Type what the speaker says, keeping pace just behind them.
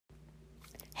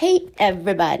Hey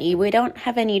everybody, we don't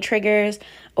have any triggers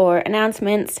or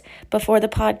announcements before the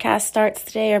podcast starts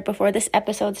today or before this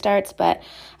episode starts, but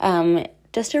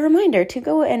just a reminder to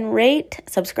go and rate,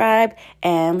 subscribe,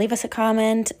 and leave us a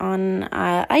comment on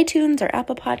iTunes or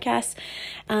Apple Podcasts,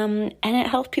 and it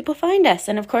helps people find us.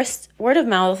 And of course, word of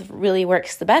mouth really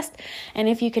works the best. And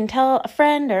if you can tell a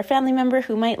friend or a family member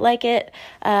who might like it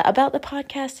about the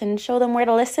podcast and show them where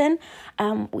to listen,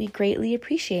 we greatly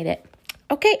appreciate it.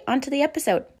 Okay, on to the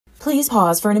episode. Please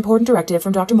pause for an important directive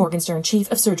from Dr. Morgenstern,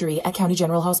 Chief of Surgery at County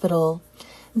General Hospital.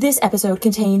 This episode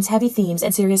contains heavy themes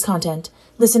and serious content.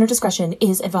 Listener discretion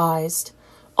is advised.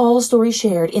 All stories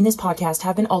shared in this podcast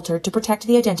have been altered to protect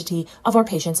the identity of our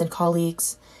patients and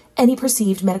colleagues. Any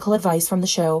perceived medical advice from the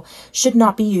show should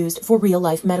not be used for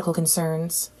real-life medical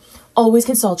concerns. Always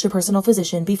consult your personal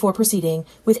physician before proceeding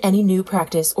with any new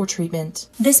practice or treatment.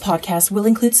 This podcast will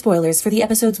include spoilers for the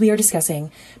episodes we are discussing,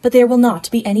 but there will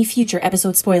not be any future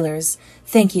episode spoilers.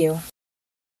 Thank you.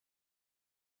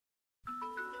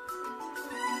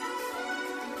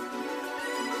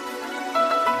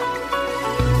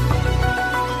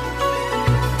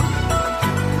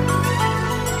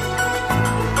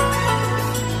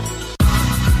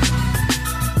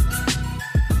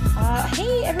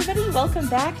 Welcome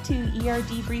back to ER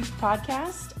Debrief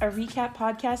Podcast, a recap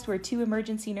podcast where two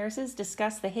emergency nurses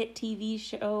discuss the hit TV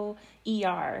show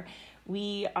ER.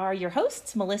 We are your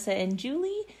hosts, Melissa and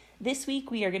Julie. This week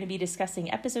we are going to be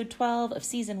discussing episode 12 of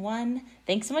season 1.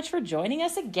 Thanks so much for joining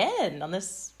us again on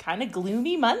this kind of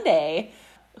gloomy Monday.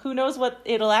 Who knows what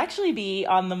it'll actually be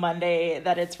on the Monday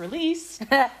that it's released,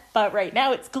 but right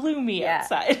now it's gloomy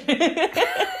outside.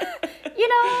 You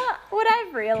know, what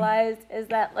I've realized is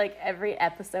that, like, every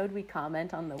episode we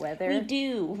comment on the weather. We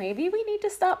do. Maybe we need to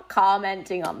stop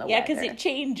commenting on the weather. Yeah, because it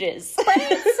changes. But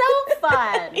it's so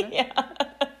fun. Yeah.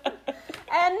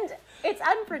 And it's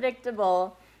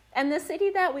unpredictable. And the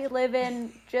city that we live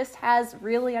in just has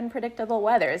really unpredictable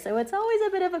weather. So it's always a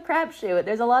bit of a crapshoot.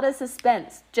 There's a lot of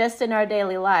suspense just in our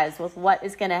daily lives with what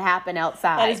is going to happen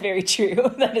outside. That is very true.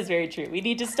 That is very true. We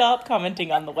need to stop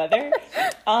commenting on the weather.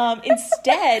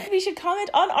 Instead, we should comment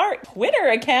on our Twitter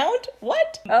account.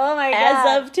 What? Oh my God.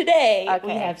 As of today, Okay.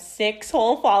 we have 6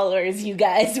 whole followers, you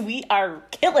guys. We are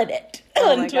killing it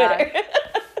on Twitter.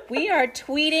 We are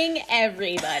tweeting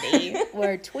everybody.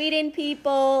 We're tweeting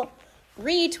people,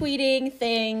 retweeting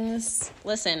things.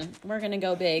 Listen, we're going to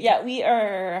go big. Yeah, we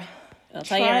are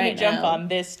trying to jump now. on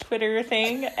this Twitter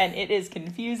thing, and it is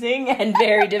confusing and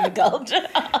very difficult.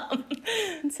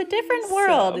 It's a different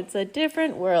world. It's a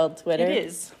different world, Twitter. It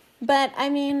is. But, I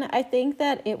mean, I think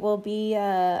that it will be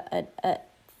a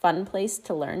fun place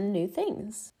to learn new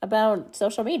things about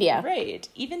social media. Right.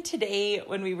 Even today,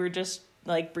 when we were just,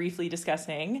 like, briefly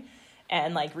discussing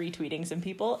and, like, retweeting some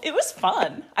people, it was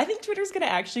fun. I think Twitter's going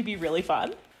to actually be really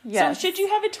fun. Yes. So should you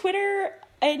have a Twitter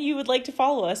and you would like to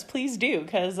follow us, please do,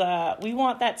 because we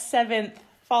want that 7th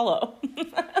follow.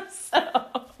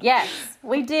 Yes,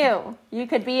 we do. You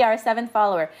could be our 7th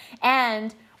follower.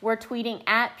 And we're tweeting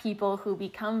at people who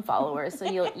become followers, so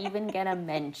you'll even get a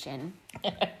mention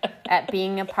at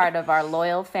being a part of our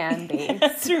loyal fan base.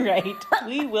 That's right.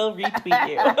 We will retweet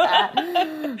you.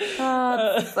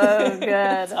 Oh, so good.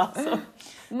 That's awesome.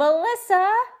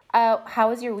 Melissa, how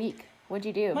was your week? What'd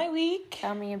you do? My week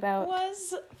Tell me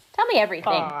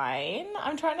everything. fine.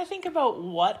 I'm trying to think about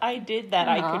what I did that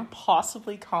I could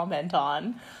possibly comment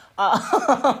on.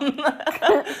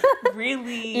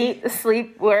 Really. Eat,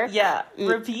 sleep, work. Yeah. Eat,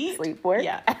 Repeat. sleep, work.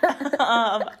 Yeah.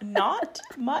 Not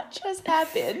much has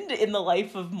happened in the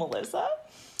life of Melissa.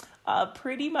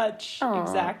 Pretty much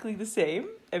exactly the same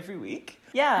every week.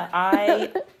 Yeah.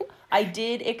 I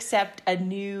did accept a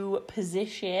new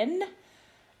position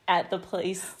at the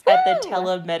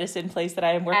telemedicine place that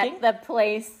I am working. At the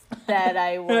place that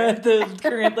I work. The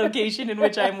current location in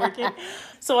which I'm working.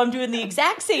 So I'm doing the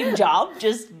exact same job,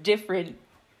 just different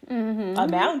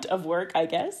amount of work, I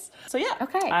guess. So yeah,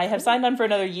 Okay. I have signed on for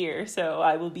another year, so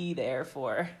I will be there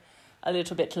for a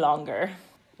little bit longer.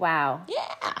 Wow.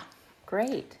 Yeah.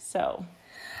 Great. So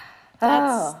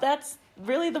that's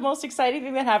really the most exciting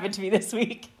thing that happened to me this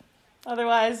week.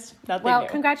 Otherwise, nothing Well, new.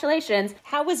 congratulations.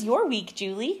 How was your week,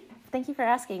 Julie? Thank you for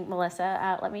asking,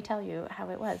 Melissa. Let me tell you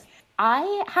how it was.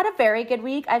 I had a very good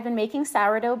week. I've been making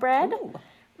sourdough bread. Ooh.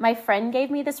 My friend gave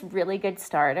me this really good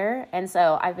starter, and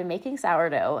so I've been making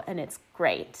sourdough, and it's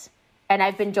great. And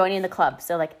I've been joining the club,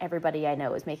 so like everybody I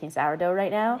know is making sourdough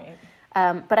right now.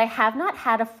 Right. But I have not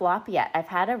had a flop yet. I've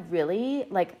had a really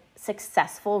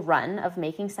successful run of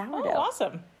making sourdough. Oh,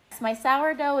 awesome. My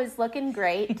sourdough is looking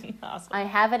great. Awesome. I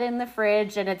have it in the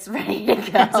fridge and it's ready to go.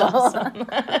 That's awesome.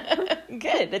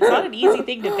 Good. It's not an easy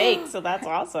thing to bake, so that's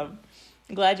awesome.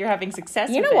 I'm glad you're having success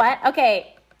You with know it. what?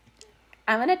 Okay,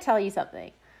 I'm going to tell you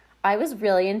something. I was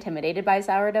really intimidated by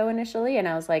sourdough initially, and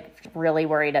I was like really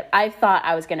worried. I thought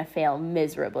I was going to fail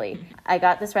miserably. I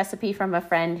got this recipe from a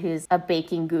friend who's a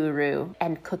baking guru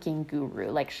and cooking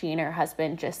guru. Like, she and her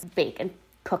husband just bake and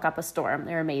cook up a storm.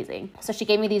 They're amazing. So she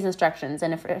gave me these instructions,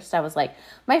 and at first I was like,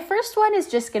 my first one is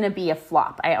just going to be a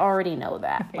flop. I already know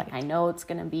that. Like, I know it's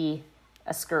going to be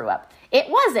a screw up. It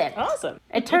wasn't. Awesome.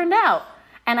 It turned out.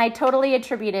 And I totally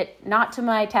attribute it not to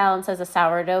my talents as a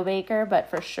sourdough baker, but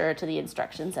for sure to the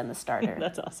instructions and the starter.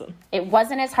 That's awesome. It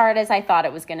wasn't as hard as I thought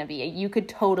it was going to be. You could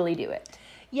totally do it.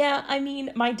 Yeah, I mean,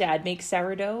 my dad makes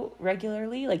sourdough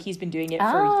regularly. Like, he's been doing it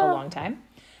for a long time.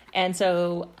 And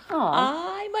so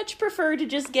I much prefer to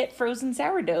just get frozen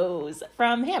sourdoughs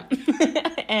from him.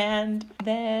 And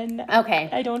then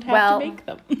I don't have to make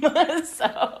them.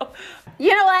 So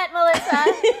you know what, Melissa?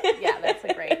 Yeah, that's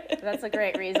a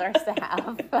great resource to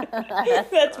have.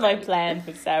 That's my plan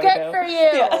for sourdough. Good for you.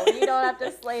 Yeah. You don't have to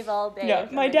slave all day. No,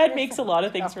 my dad makes a lot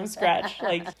of things from scratch.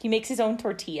 Like, he makes his own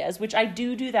tortillas, which I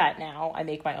do that now. I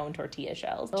make my own tortilla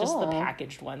shells. Just the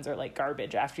packaged ones are like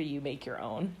garbage after you make your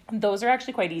own. Those are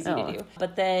actually quite easy to do.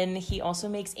 But then he also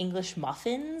makes English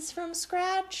muffins from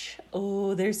scratch.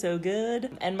 Oh, they're so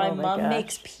good. And my mom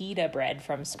makes pita bread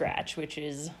from scratch, which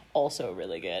is also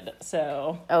really good.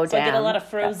 So I get a lot of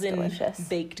frozen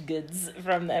baked goods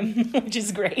from them, which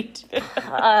is great.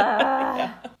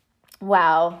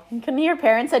 Wow. Can your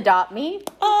parents adopt me?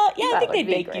 Yeah, I think they'd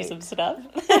bake you some stuff.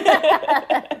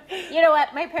 You know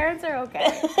what? My parents are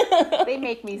okay. They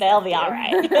make me They'll be all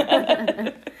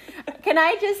right.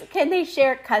 Can they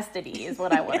share custody is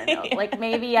what I want to know. Like,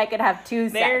 maybe I could have two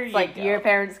sets. Like, your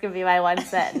parents could be my one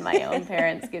set and my own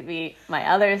parents could be my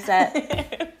other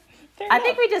set. I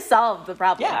think we just solved the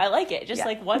problem. Yeah, I like it. Just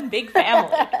like one big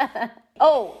family.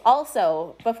 Oh,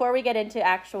 also, before we get into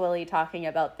actually talking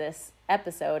about this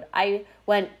episode, I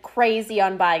went crazy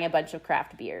on buying a bunch of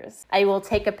craft beers. I will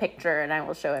take a picture and I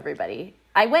will show everybody.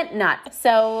 I went nuts.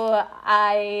 So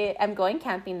I am going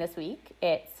camping this week.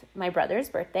 It's my brother's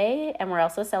birthday, and we're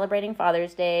also celebrating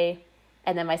Father's Day.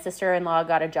 And then my sister-in-law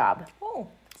got a job,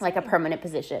 like a permanent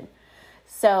position.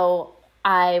 So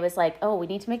I was like, oh, we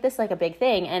need to make this like a big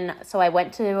thing. And so I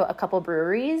went to a couple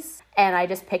breweries and I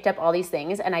just picked up all these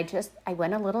things, and I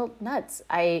went a little nuts.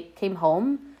 I came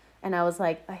home and I was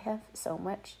like, I have so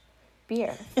much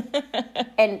beer.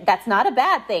 And that's not a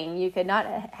bad thing. You could not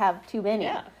have too many.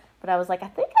 Yeah. But I was like, I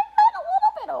think I went a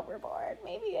little bit overboard.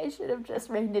 Maybe I should have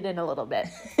just reined it in a little bit.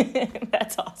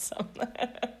 That's awesome.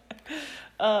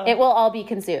 It will all be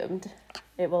consumed.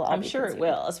 I'm sure it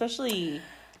will, especially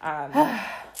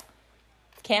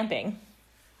camping.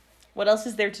 What else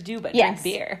is there to do but drink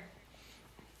beer?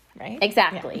 Right?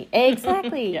 Exactly. Yeah.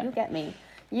 Exactly. Yeah. You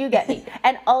get me.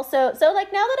 And also, so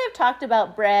like, now that I've talked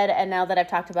about bread and now that I've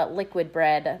talked about liquid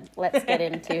bread, let's get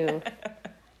into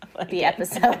the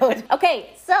episode.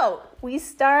 Okay, so we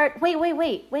start. Wait.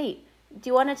 Do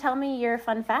you want to tell me your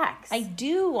fun facts? I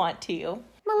do want to.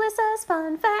 Melissa's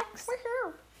fun facts.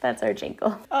 Woohoo. That's our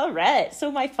jingle. All right.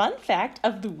 So my fun fact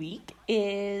of the week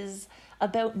is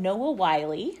about Noah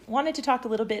Wyle. Wanted to talk a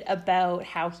little bit about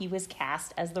how he was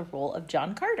cast as the role of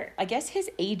John Carter. I guess his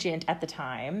agent at the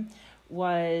time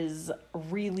was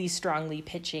really strongly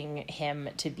pitching him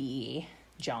to be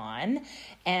John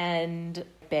and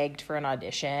begged for an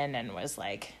audition and was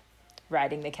like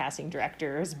riding the casting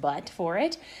director's butt for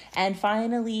it, and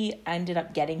finally ended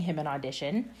up getting him an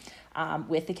audition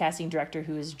with the casting director,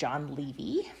 who is John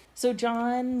Levy. So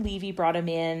John Levy brought him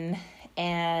in,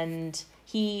 and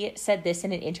he said this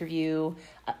in an interview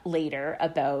later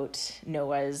about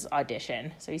Noah's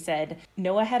audition. So he said,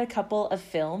 Noah had a couple of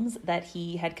films that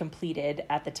he had completed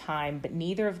at the time, but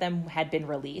neither of them had been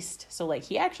released. So like,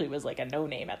 he actually was like a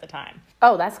no-name at the time.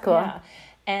 Oh, that's cool. Yeah.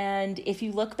 And if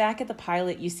you look back at the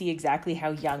pilot, you see exactly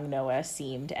how young Noah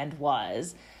seemed and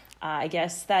was. I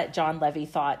guess that John Levy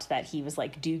thought that he was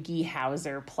like Doogie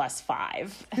Howser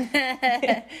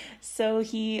 +5. So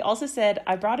he also said,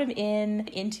 I brought him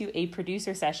into a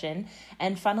producer session,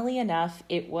 and funnily enough,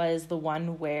 it was the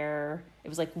one where it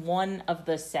was like one of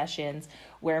the sessions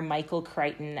where Michael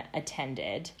Crichton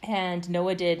attended, and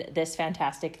Noah did this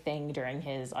fantastic thing during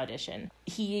his audition.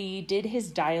 He did his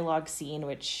dialogue scene,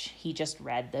 which he just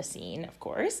read the scene, of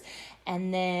course,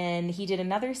 and then he did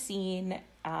another scene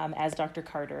as Dr.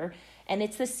 Carter, and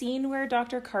it's the scene where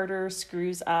Dr. Carter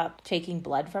screws up taking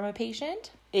blood from a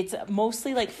patient. It's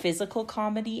mostly like physical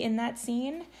comedy in that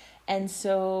scene. And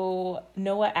so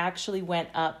Noah actually went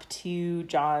up to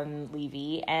John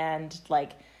Levy and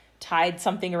like tied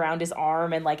something around his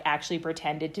arm and like actually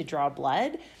pretended to draw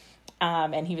blood.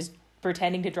 And he was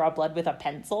pretending to draw blood with a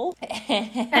pencil.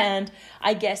 And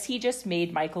I guess he just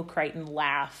made Michael Crichton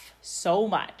laugh so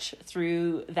much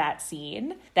through that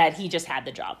scene that he just had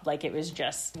the job. Like, it was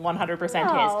just 100% his.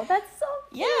 Oh, that's so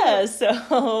cute. Yeah,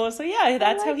 so yeah,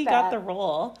 that's how like he that. got the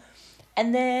role.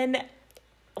 And then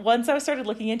once I started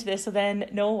looking into this, so then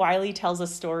Noah Wyle tells a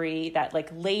story that, like,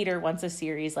 later, once the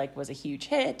series, like, was a huge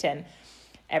hit and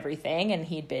everything, and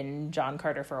he'd been John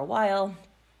Carter for a while,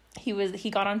 he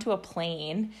got onto a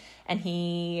plane and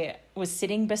he was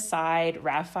sitting beside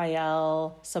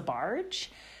Raphael Sbarge,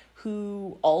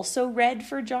 who also read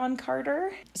for John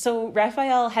Carter. So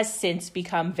Raphael has since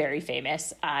become very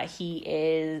famous.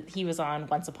 He was on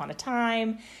Once Upon a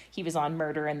Time. He was on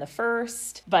Murder in the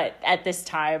First. But at this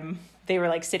time, they were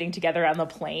like sitting together on the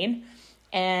plane.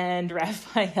 And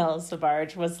Raphael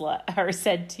Sbarge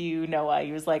said to Noah,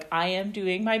 he was like, I am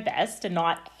doing my best to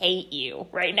not hate you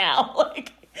right now.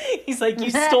 Like, he's like, you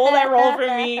stole that role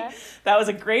from me. That was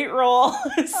a great role.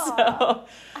 So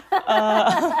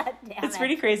it's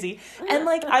pretty crazy. And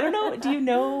like, I don't know, do you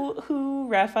know who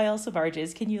Raphael Sbarge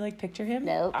is? Can you like picture him?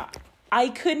 Nope. I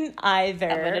couldn't either.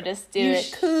 I'm gonna just do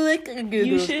it. Click Google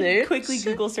You should search. quickly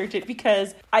Google search it,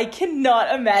 because I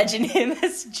cannot imagine him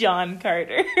as John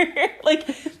Carter. Like,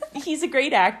 he's a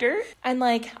great actor, and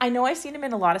like, I know I've seen him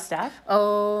in a lot of stuff.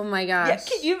 Oh my gosh. Yeah,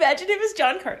 can you imagine him as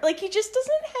John Carter? Like, he just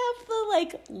doesn't have the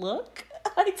like look,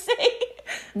 I'd say.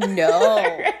 No,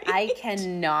 Right? I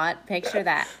cannot picture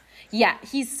that. Yeah,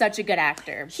 he's such a good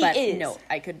actor, but is. no,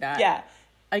 I could not. Yeah.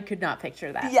 I could not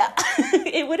picture that. Yeah.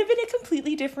 It would have been a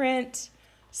completely different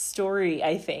story,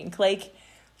 I think. Like,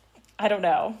 I don't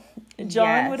know.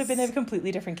 John would have been a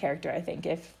completely different character, I think,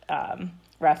 if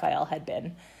Raphael had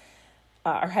been,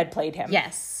 or had played him.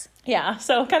 Yes. Yeah,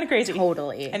 so kind of crazy.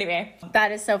 Totally. Anyway,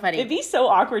 That is so funny. it'd be so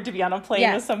awkward to be on a plane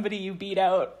Yeah. with somebody you beat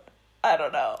out, I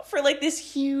don't know, for like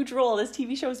this huge role. This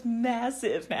TV show is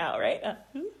massive now, right?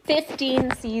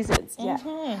 15 seasons. Yeah.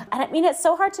 Mhm. And I mean, it's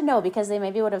so hard to know because they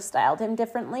maybe would have styled him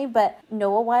differently, but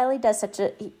Noah Wyle does such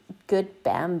a good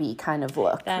Bambi kind of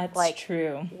look. That's like,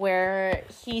 true. where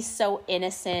he's so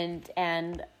innocent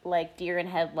and like deer in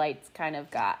headlights kind of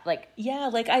got, like, Yeah,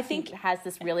 like I think he has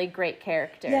this really great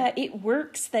character. yeah, it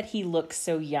works that he looks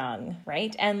so young,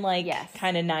 right? And like Yes.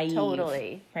 kind of naive.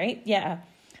 Totally. Right? Yeah.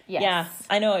 Yes. Yeah,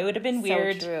 I know. It would have been So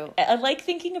weird. true. I like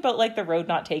thinking about like The Road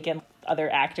Not Taken, other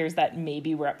actors that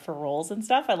maybe were up for roles and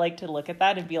stuff. I like to look at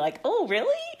that and be like, oh,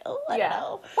 really? Oh, I don't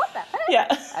know. What the heck? Yeah.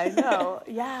 I know.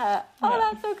 Yeah. Oh, Yeah.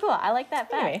 that's so cool. I like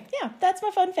that fact. Anyway, yeah, that's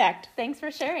my fun fact. Thanks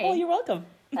for sharing. Oh, you're welcome.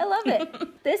 I love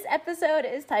it. This episode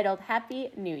is titled Happy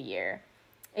New Year.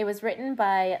 It was written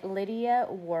by Lydia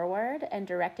Warward and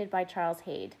directed by Charles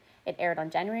Hayde. It aired on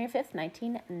January 5th,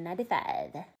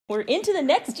 1995. We're into the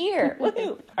next year.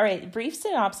 Woohoo! All right, brief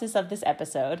synopsis of this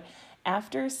episode.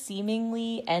 After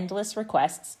seemingly endless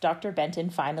requests, Dr. Benton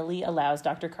finally allows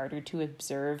Dr. Carter to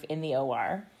observe in the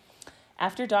OR.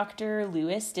 After Dr.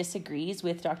 Lewis disagrees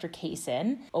with Dr.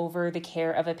 Kaysen over the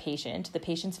care of a patient, the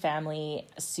patient's family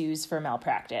sues for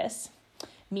malpractice.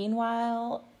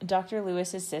 Meanwhile, Dr.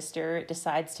 Lewis's sister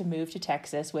decides to move to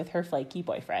Texas with her flaky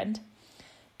boyfriend.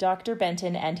 Dr.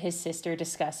 Benton and his sister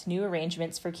discuss new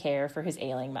arrangements for care for his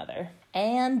ailing mother.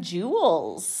 And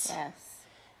Jules. Yes.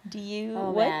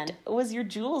 What man. was your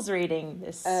Jules rating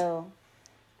this? Oh.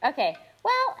 Okay.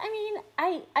 Well, I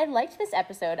mean, I liked this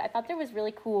episode. I thought there was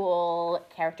really cool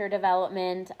character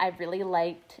development. I really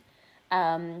liked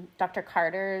Dr.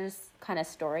 Carter's kind of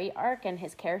story arc and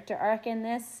his character arc in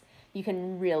this. You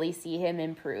can really see him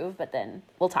improve, but then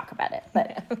we'll talk about it.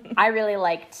 But I really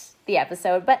liked the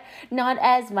episode, but not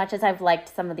as much as I've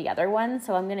liked some of the other ones,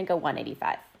 so I'm going to go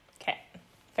 185. Okay.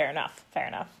 Fair enough.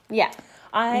 Yeah.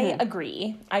 I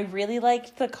agree. I really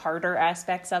liked the Carter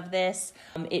aspects of this.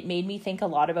 It made me think a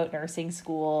lot about nursing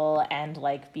school and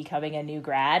like becoming a new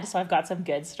grad. So I've got some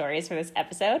good stories for this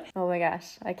episode. Oh my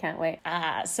gosh, I can't wait.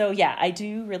 So yeah, I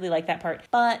do really like that part,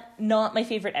 but not my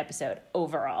favorite episode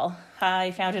overall.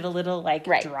 I found it a little like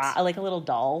dry, like a little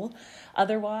dull.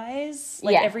 Otherwise,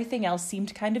 like everything else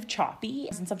seemed kind of choppy.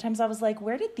 And sometimes I was like,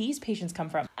 where did these patients come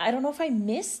from? I don't know if I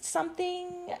missed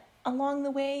something along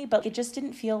the way, but it just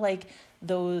didn't feel like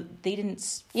though they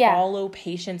didn't follow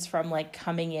patients from like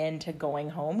coming in to going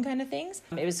home kind of things.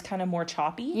 It was kind of more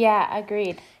choppy. Yeah,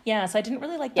 agreed. Yeah, so I didn't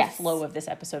really like the flow of this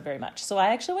episode very much. So I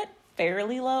actually went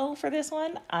fairly low for this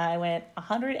one. I went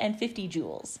 150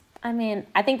 joules. I mean,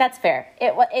 I think that's fair.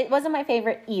 It wasn't my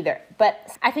favorite either,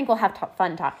 but I think we'll have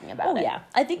fun talking about it. Oh, yeah.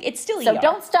 I think it's still So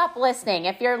don't stop listening.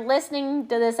 If you're listening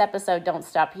to this episode, don't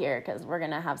stop here because we're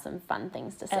going to have some fun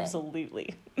things to say.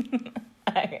 Absolutely.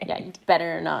 Right. Yeah, you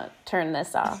better not turn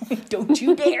this off. Don't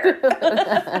you dare.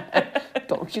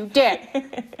 Don't you dare.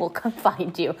 We'll come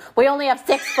find you. We only have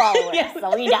 6 followers,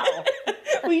 so we know.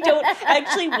 We don't.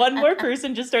 Actually, one more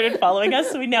person just started following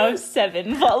us, so we now have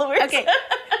 7 followers. Okay.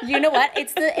 You know what?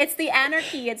 It's the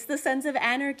anarchy. It's the Sons of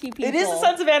Anarchy people. It is the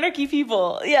Sons of Anarchy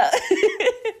people. Yeah.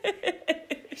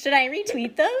 Should I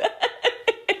retweet them?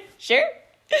 Sure.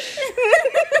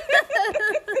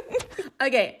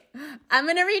 Okay. I'm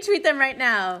going to retweet them right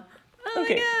now. Oh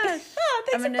Okay. my gosh. Oh,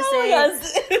 thanks I'm for gonna following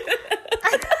us.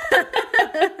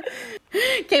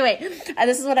 Okay, wait.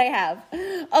 This is what I have.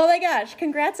 Oh my gosh!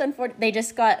 Congrats on They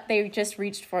just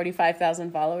reached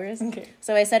 45,000 followers. Okay.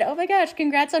 So I said, "Oh my gosh!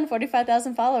 Congrats on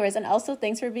 45,000 followers, and also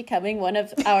thanks for becoming one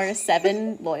of our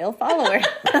 7 loyal followers."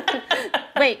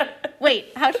 Wait.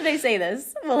 How should I say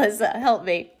this, Melissa? Help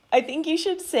me. I think you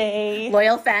should say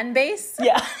Loyal fan base.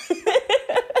 yeah.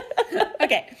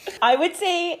 Okay. I would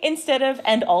say instead of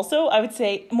and also, I would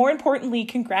say more importantly,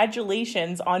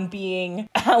 congratulations on being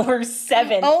our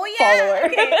 7th follower.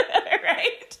 Okay.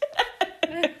 Right?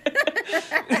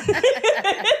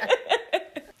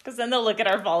 Because then they'll look at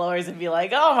our followers and be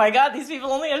like, oh my God, these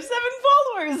people only have 7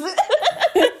 followers.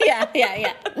 Yeah.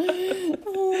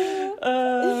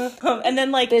 And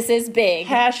then like This is big.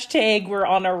 hashtag we're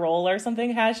on a roll or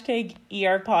something. Hashtag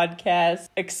ER podcast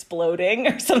exploding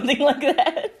or something like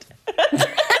that.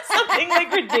 Something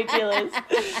like ridiculous.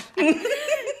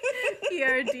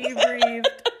 ER debriefed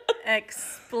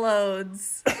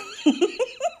explodes.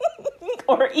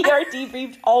 Or ER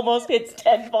debriefed almost hits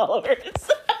 10 followers.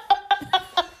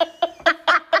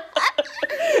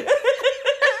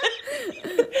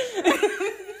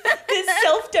 This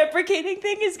self-deprecating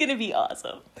thing is going to be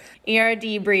awesome. ER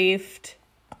debriefed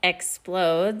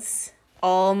explodes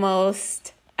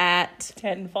almost at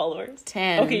 10 followers.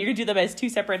 10 Okay, you're going to do them as 2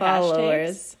 separate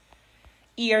followers.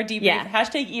 hashtags. ER debrief. Yeah.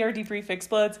 Hashtag ER debrief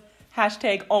explodes.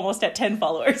 Hashtag almost at 10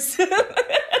 followers. That's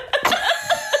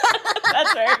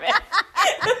perfect.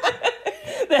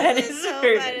 That is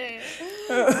perfect.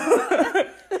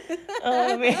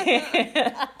 Oh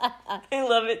man. I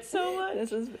love it so much.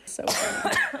 This is so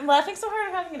funny. I'm laughing so hard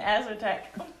I'm having an asthma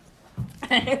attack.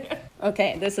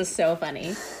 Okay, this is so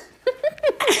funny.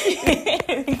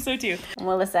 I think so too.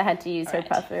 Melissa had to use her Alright.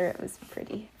 puffer. It was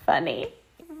pretty funny.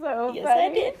 So Yes, funny.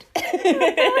 I did.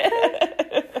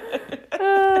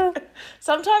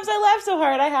 Sometimes I laugh so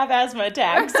hard I have asthma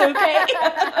attacks, okay?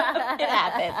 It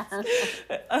happens.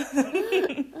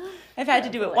 I've had to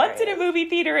do it once in a movie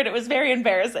theater and it was very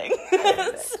embarrassing.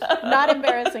 So- Not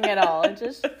embarrassing at all. It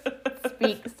just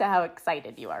speaks to how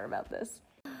excited you are about this.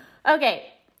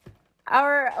 Okay.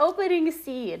 Our opening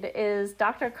scene is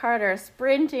Dr. Carter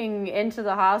sprinting into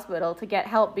the hospital to get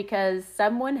help because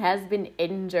someone has been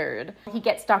injured. He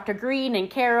gets Dr. Green and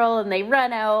Carol and they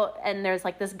run out and there's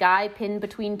like this guy pinned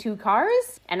between 2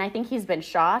 cars and I think he's been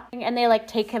shot and they like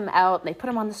take him out and they put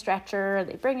him on the stretcher,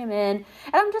 they bring him in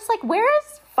and I'm just like, where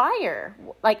is fire?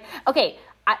 Like, okay,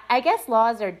 I guess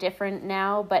laws are different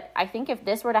now, but I think if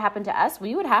this were to happen to us,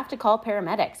 we would have to call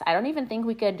paramedics. I don't even think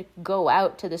we could go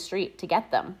out to the street to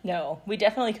get them. No, we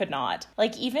definitely could not.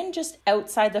 Like, even just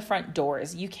outside the front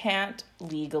doors, you can't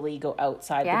legally go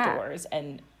outside the doors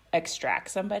and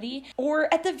extract somebody.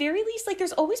 Or at the very least, like,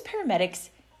 there's always paramedics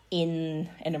in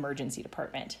an emergency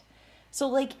department. So,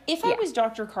 like, if I was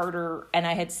Dr. Carter and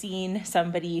I had seen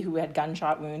somebody who had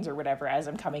gunshot wounds or whatever as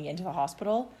I'm coming into the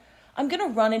hospital, I'm going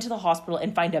to run into the hospital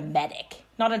and find a medic,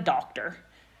 not a doctor.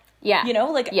 Yeah. You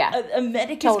know, like a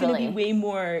medic is going to be way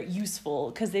more useful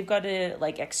because they've got to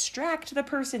like extract the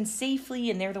person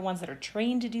safely and they're the ones that are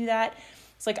trained to do that.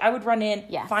 It's like I would run in,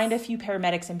 find a few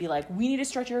paramedics and be like, we need a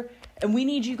stretcher and we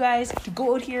need you guys to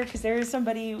go out here because there is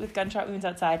somebody with gunshot wounds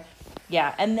outside.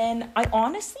 Yeah. And then I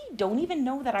honestly don't even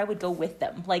know that I would go with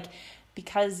them. Like,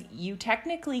 because you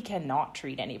technically cannot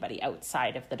treat anybody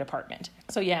outside of the department.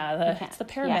 So it's the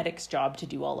paramedic's job to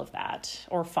do all of that,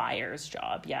 or fire's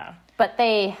job, But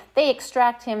they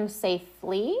extract him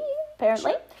safely,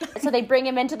 apparently. So they bring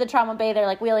him into the trauma bay, they're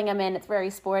like wheeling him in, it's very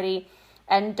sporty.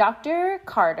 And Dr.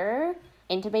 Carter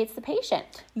intubates the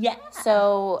patient. Yeah.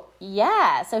 So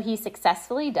he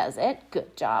successfully does it.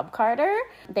 Good job, Carter.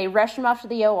 They rush him off to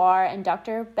the OR, and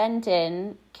Dr.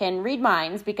 Benton can read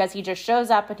minds because he just shows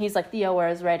up and he's like, the OR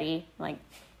is ready. I'm like,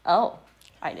 oh,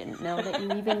 I didn't know that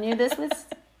you even knew this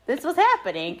was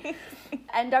happening.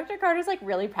 And Dr. Carter's like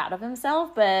really proud of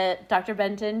himself, but Dr.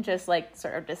 Benton just like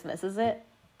sort of dismisses it.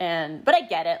 But I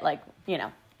get it, like, you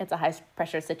know, it's a high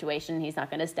pressure situation. He's not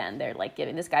going to stand there like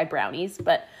giving this guy brownies,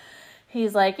 but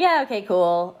he's like, yeah, okay,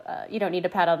 cool. You don't need a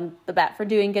pat on the back for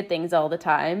doing good things all the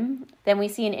time. Then we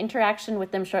see an interaction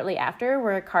with them shortly after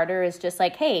where Carter is just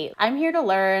like, hey, I'm here to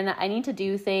learn. I need to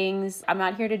do things. I'm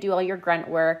not here to do all your grunt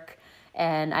work.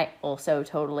 And I also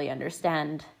totally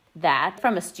understand that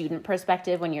from a student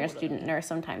perspective. When you're a student nurse,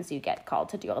 sometimes you get called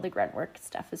to do all the grunt work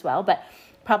stuff as well, but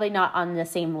probably not on the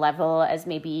same level as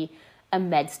maybe a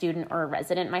med student or a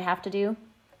resident might have to do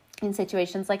in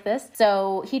situations like this.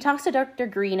 So he talks to Dr.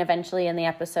 Green eventually in the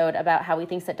episode about how he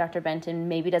thinks that Dr. Benton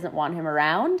maybe doesn't want him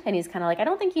around. And he's kind of like, I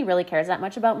don't think he really cares that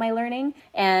much about my learning.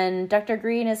 And Dr.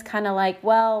 Green is kind of like,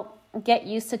 well, get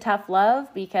used to tough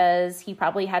love, because he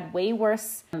probably had way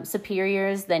worse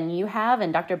superiors than you have.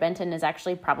 And Dr. Benton is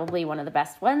actually probably one of the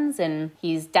best ones. And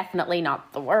he's definitely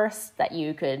not the worst that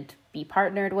you could be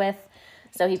partnered with.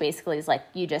 So he basically is like,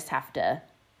 you just have to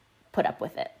put up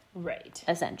with it. Right.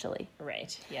 Essentially.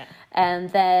 Right. Yeah. And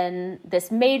then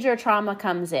this major trauma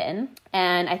comes in,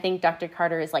 and I think Dr.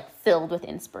 Carter is like filled with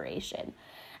inspiration,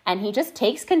 and he just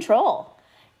takes control,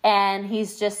 and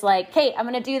he's just like, hey, I'm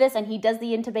going to do this. And he does the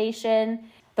intubation.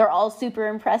 They're all super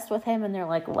impressed with him, and they're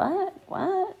like, what?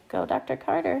 Go, Dr.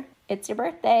 Carter. It's your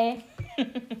birthday.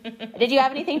 Did you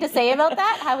have anything to say about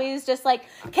that? How he was just like,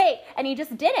 okay, and he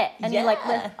just did it. And he like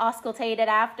auscultated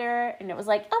after, and it was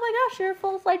like, oh my gosh, you're a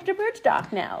full-fledged emerge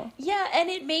doc now. Yeah, and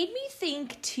it made me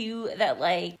think too that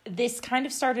like this kind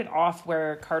of started off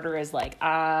where Carter is like,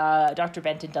 Dr.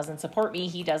 Benton doesn't support me,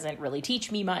 he doesn't really teach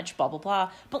me much, blah blah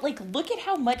blah. But like, look at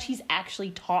how much he's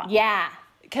actually taught. Yeah.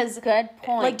 Because good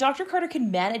point. Like Dr. Carter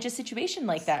can manage a situation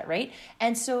like that, right?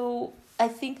 And so I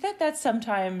think that that's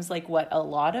sometimes like what a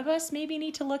lot of us maybe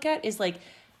need to look at is like,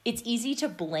 it's easy to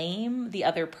blame the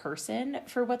other person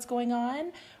for what's going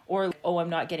on, or, oh,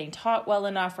 I'm not getting taught well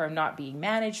enough, or I'm not being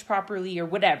managed properly, or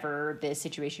whatever the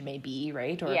situation may be,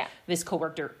 right? Or this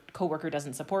coworker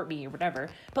doesn't support me, or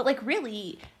whatever. But like,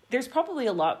 really, there's probably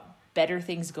a lot better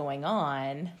things going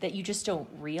on that you just don't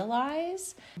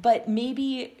realize. But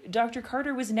maybe Dr.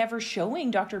 Carter was never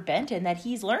showing Dr. Benton that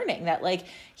he's learning, that like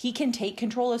he can take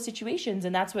control of situations,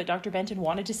 and that's what Dr. Benton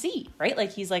wanted to see, right?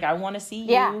 Like he's like, I want to see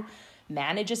you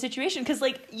manage a situation, because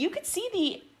like you could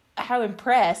see how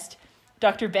impressed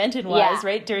Dr. Benton was,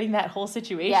 right, during that whole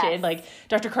situation. Yes. Like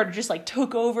Dr. Carter just like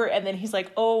took over, and then he's like,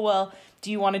 oh, well, do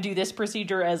you want to do this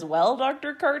procedure as well,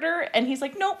 Dr. Carter? And he's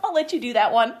like, nope, I'll let you do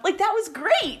that one. Like, that was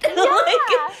great. Yeah.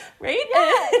 Like, right?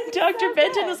 Yeah, and Dr.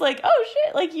 Benton was like, oh,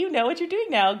 shit, like, you know what you're doing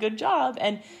now. Good job.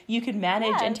 And you can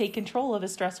manage and take control of a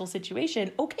stressful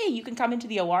situation. Okay, you can come into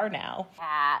the OR now.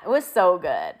 Yeah, it was so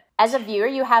good. As a viewer,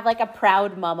 you have like a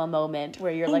proud mama moment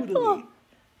where you're like, oh,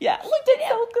 yeah, look, did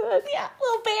so good. Yeah,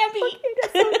 little Bambi.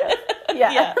 So good.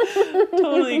 Yeah.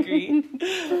 Totally agree.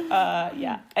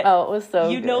 Yeah. Oh, it was so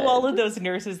You good. know, all of those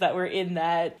nurses that were in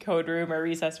that code room or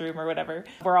recess room or whatever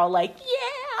were all like,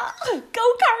 yeah, go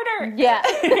Carter. Yeah.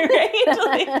 Right?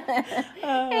 Like,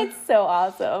 it's so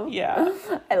awesome. yeah.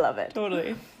 I love it.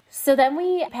 Totally. So then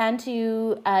we pan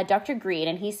to Dr. Green,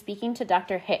 and he's speaking to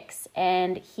Dr. Hicks,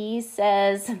 and he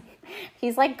says,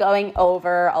 he's like going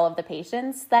over all of the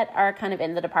patients that are kind of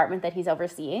in the department that he's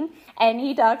overseeing. And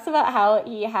he talks about how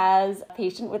he has a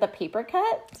patient with a paper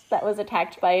cut that was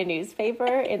attacked by a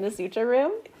newspaper in the suture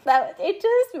room. It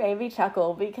just made me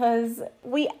chuckle, because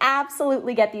we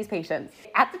absolutely get these patients.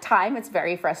 At the time, it's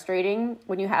very frustrating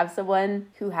when you have someone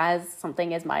who has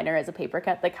something as minor as a paper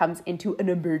cut that comes into an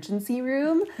emergency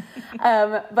room.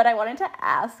 But I wanted to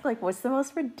ask, like, what's the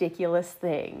most ridiculous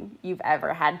thing you've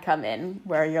ever had come in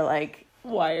where you're like,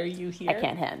 why are you here? I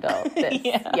can't handle this.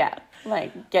 Yeah.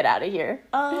 Like, get out of here.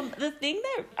 The thing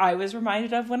that I was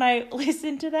reminded of when I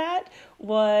listened to that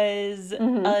was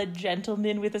a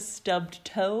gentleman with a stubbed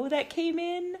toe that came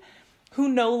in who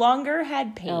no longer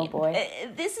had pain. Oh, boy.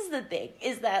 This is the thing,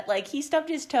 is that, like, he stubbed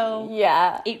his toe.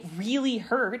 Yeah. It really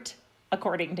hurt,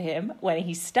 according to him, when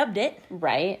he stubbed it.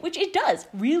 Right. Which it does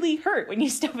really hurt when you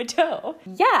stub a toe.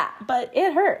 Yeah. But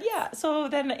it hurts. Yeah. So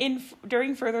then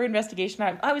during further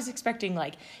investigation, I was expecting,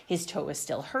 like, his toe is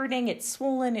still hurting, it's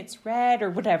swollen, it's red, or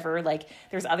whatever. Like,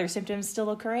 there's other symptoms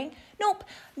still occurring. Nope.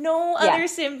 No other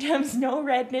symptoms, no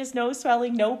redness, no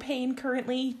swelling, no pain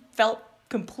currently. Felt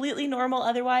completely normal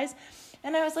otherwise.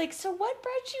 And I was like, so what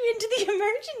brought you into the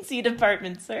emergency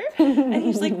department, sir? And he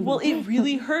was like, well, it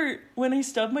really hurt when I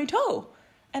stubbed my toe.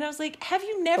 And I was like, have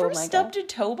you never stubbed a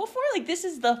toe before? Like, this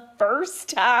is the first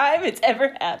time it's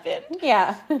ever happened.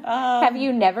 Yeah. Have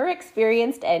you never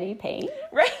experienced any pain?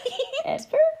 Right?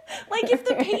 Ever? Like, if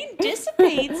the pain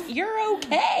dissipates, you're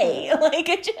okay. Like,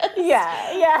 it just...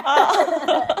 Yeah.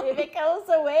 If it goes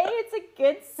away, it's a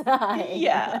good sign.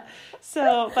 Yeah.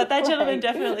 So, but that gentleman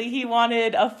definitely, he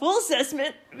wanted a full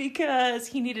assessment because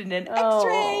he needed an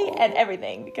x-ray and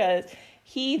everything, because...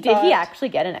 Did he actually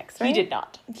get an x-ray? He did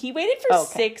not. He waited for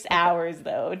 6 hours,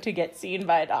 though, to get seen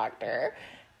by a doctor.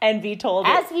 and be told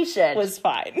as he should. Was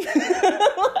fine.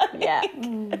 Yeah,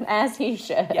 as he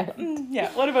should.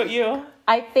 Yeah. What about you?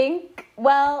 I think,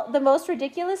 well, the most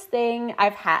ridiculous thing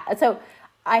I've had, so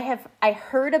I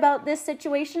heard about this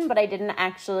situation, but I didn't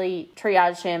actually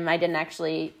triage him. I didn't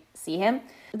actually see him.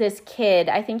 This kid,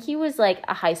 I think he was like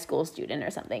a high school student or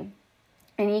something.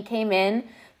 And he came in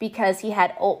because he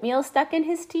had oatmeal stuck in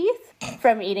his teeth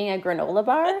from eating a granola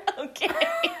bar. Okay.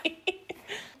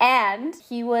 And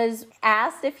he was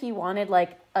asked if he wanted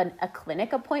like a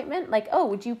clinic appointment. Like, oh,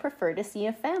 would you prefer to see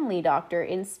a family doctor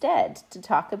instead to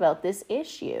talk about this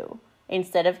issue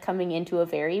instead of coming into a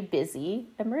very busy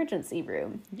emergency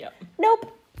room? Yep.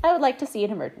 Nope. I would like to see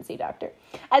an emergency doctor.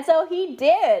 And so he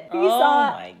did. He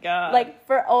saw, my God. like,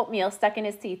 for oatmeal stuck in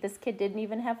his teeth. This kid didn't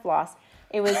even have floss.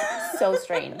 It was so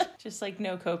strange. Just like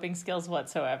no coping skills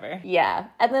whatsoever. Yeah.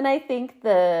 And then I think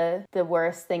the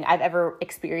worst thing I've ever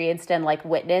experienced and like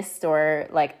witnessed or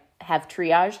like have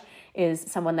triage is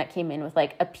someone that came in with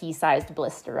like a pea-sized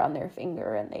blister on their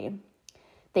finger, and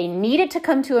they needed to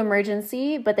come to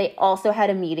emergency, but they also had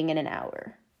a meeting in an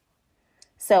hour.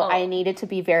 So I needed to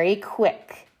be very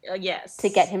quick. Yes. To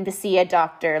get him to see a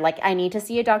doctor. Like, I need to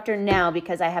see a doctor now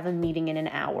because I have a meeting in an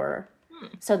hour.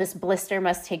 So this blister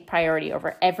must take priority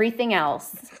over everything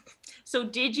else. So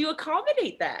did you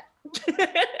accommodate that?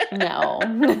 No.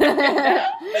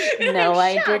 No,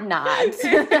 I did not.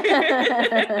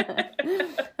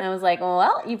 I was like,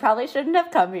 well, you probably shouldn't have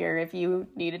come here if you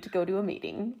needed to go to a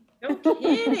meeting. No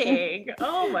kidding.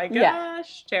 Oh my gosh. Yeah.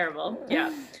 Terrible.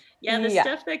 Yeah. Yeah, the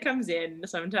stuff that comes in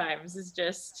sometimes is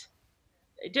just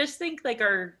think like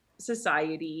our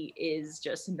society is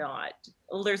just not,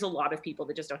 there's a lot of people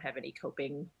that just don't have any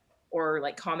coping or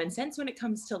like common sense when it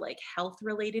comes to like health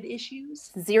related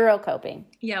issues. Zero coping.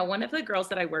 Yeah, one of the girls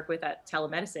that I work with at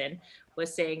telemedicine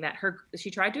was saying that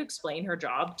she tried to explain her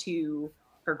job to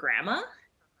her grandma,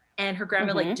 and her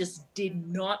grandma like just did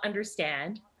not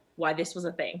understand why this was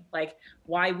a thing, like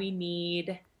why we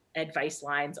need advice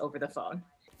lines over the phone.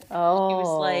 Oh, it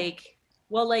was like,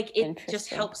 well, like it just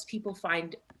helps people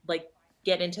find like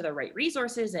get into the right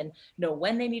resources and know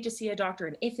when they need to see a doctor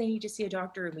and if they need to see a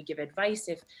doctor, and we give advice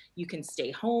if you can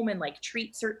stay home and like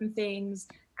treat certain things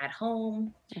at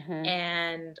home.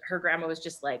 And her grandma was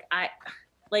just like,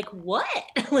 what?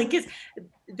 Like,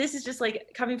 this is just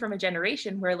like coming from a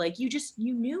generation where like you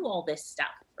knew all this stuff,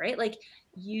 right? Like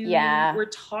you were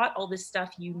taught all this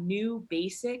stuff. You knew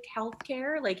basic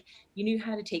healthcare, like you knew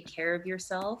how to take care of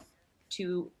yourself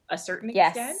to a certain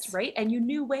extent, right? And you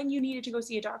knew when you needed to go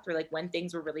see a doctor, like when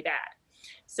things were really bad.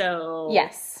 So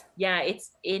yeah,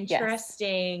 it's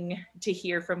interesting to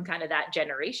hear from kind of that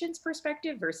generation's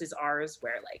perspective versus ours,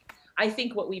 where like I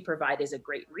think what we provide is a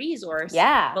great resource,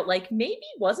 but like maybe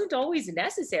wasn't always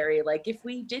necessary. Like if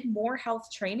we did more health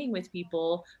training with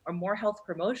people or more health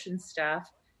promotion stuff,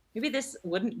 maybe this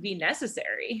wouldn't be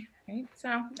necessary, right? So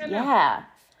I don't know.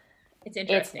 It's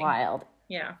interesting. It's wild.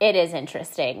 Yeah. It is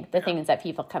interesting, the things that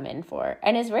people come in for.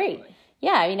 And it's very,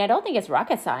 I mean, I don't think it's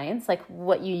rocket science, like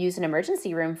what you use an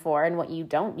emergency room for and what you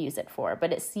don't use it for.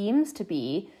 But it seems to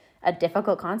be a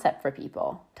difficult concept for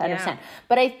people to understand.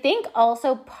 But I think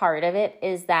also part of it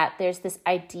is that there's this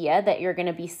idea that you're going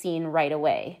to be seen right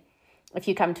away if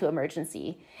you come to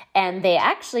emergency. And they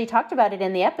actually talked about it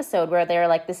in the episode where they're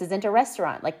like, this isn't a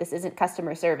restaurant. Like, this isn't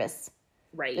customer service.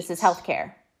 Right. This is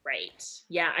healthcare. Right.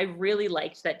 Yeah, I really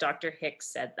liked that Dr. Hicks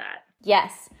said that.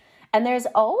 Yes. And there's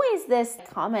always this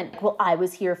comment, well, I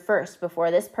was here first before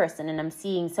this person, and I'm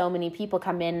seeing so many people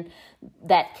come in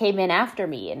that came in after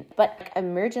me. But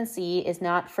emergency is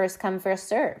not first come, first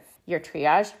serve. You're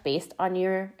triaged based on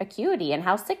your acuity and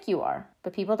how sick you are.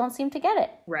 But people don't seem to get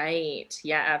it. Right.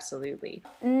 Yeah, absolutely.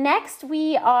 Next,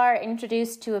 we are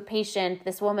introduced to a patient,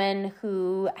 this woman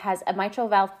who has a mitral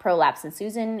valve prolapse, and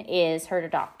Susan is her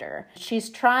doctor. She's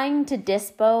trying to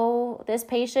dispo this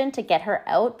patient to get her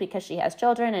out because she has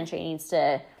children and she needs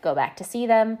to go back to see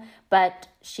them. But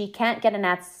she can't get an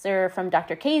answer from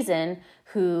Dr. Kazin,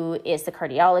 who is the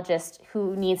cardiologist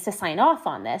who needs to sign off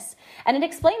on this. And it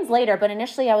explains later, but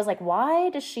initially I was like, why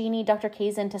does she need Dr.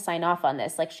 Kazin to sign off on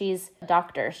this? Like, she's a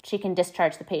doctor. She can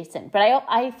discharge the patient. But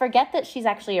I forget that she's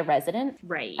actually a resident.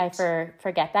 Right. I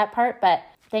forget that part. But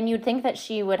then you'd think that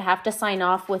she would have to sign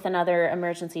off with another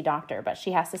emergency doctor, but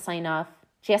she has to sign off.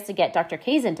 She has to get Dr.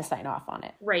 Kazin to sign off on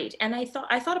it. Right. And I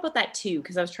thought about that too,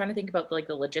 because I was trying to think about like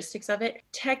the logistics of it.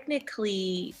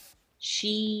 Technically,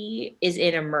 she is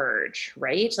in Emerge,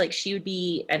 right? Like she would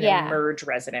be an Emerge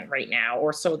resident right now,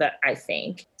 or so that I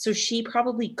think. So she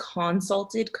probably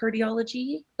consulted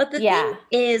cardiology. But the thing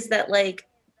is that like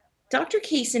Dr.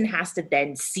 Kaysen has to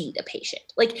then see the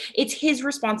patient. Like, it's his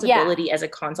responsibility as a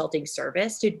consulting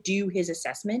service to do his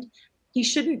assessment. He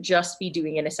shouldn't just be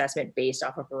doing an assessment based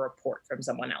off of a report from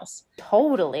someone else.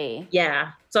 Totally.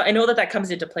 Yeah. So I know that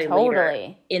comes into play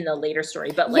later in the later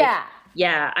story, but like,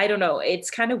 yeah, I don't know. It's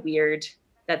kind of weird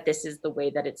that this is the way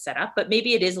that it's set up, but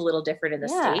maybe it is a little different in the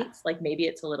States. Like maybe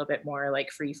it's a little bit more like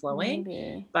free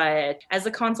flowing, but as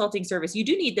a consulting service, you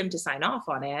do need them to sign off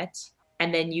on it.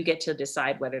 And then you get to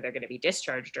decide whether they're going to be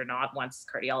discharged or not once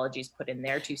cardiology's put in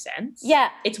their 2 cents. Yeah.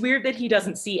 It's weird that he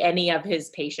doesn't see any of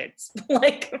his patients.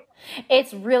 Like,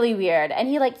 it's really weird. And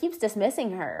he like keeps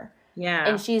dismissing her. Yeah.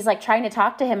 And she's like trying to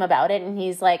talk to him about it. And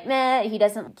he's like, nah, he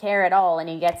doesn't care at all. And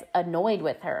he gets annoyed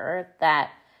with her that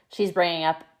she's bringing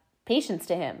up patients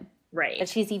to him. Right. That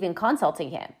she's even consulting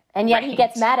him. And yet he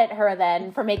gets mad at her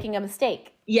then for making a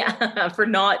mistake. Yeah, for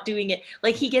not doing it.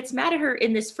 Like he gets mad at her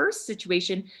in this first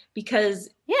situation because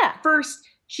first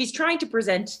she's trying to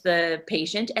present the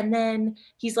patient and then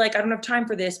he's like, I don't have time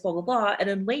for this, blah, blah, blah. And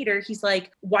then later he's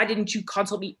like, why didn't you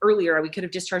consult me earlier? We could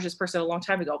have discharged this person a long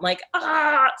time ago. I'm like,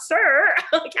 sir,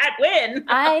 I can't win.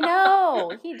 I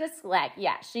know. He just like,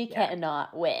 she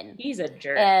cannot win. He's a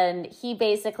jerk. And he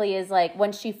basically is like,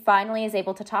 when she finally is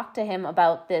able to talk to him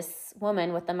about this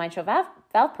woman with the mitral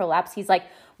valve prolapse, he's like,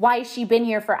 why has she been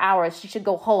here for hours? She should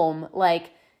go home.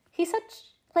 Like, he's such...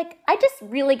 Like, I just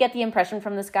really get the impression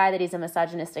from this guy that he's a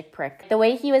misogynistic prick. The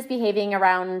way he was behaving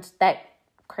around that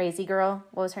crazy girl,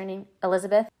 what was her name?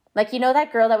 Elizabeth? Like, you know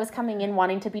that girl that was coming in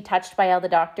wanting to be touched by all the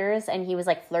doctors and he was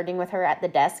like flirting with her at the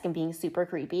desk and being super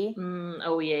creepy?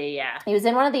 Yeah. He was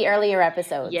in one of the earlier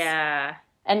episodes. Yeah.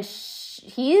 And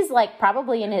he's like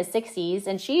probably in his 60s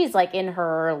and she's like in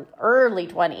her early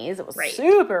 20s. It was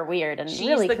super weird and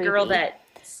really creepy. She's the girl that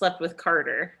slept with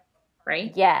Carter.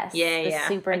 Right? Yes. Yeah.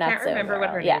 Super I nutso can't remember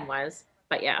what her name was,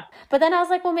 but yeah. But then I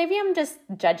was like, well, maybe I'm just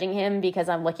judging him because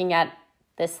I'm looking at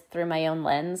this through my own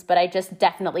lens, but I just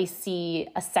definitely see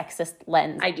a sexist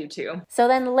lens. I do too. So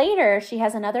then later she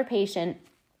has another patient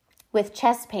with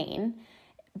chest pain,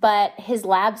 but his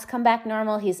labs come back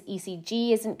normal. His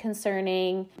ECG isn't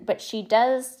concerning, but she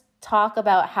does talk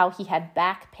about how he had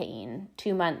back pain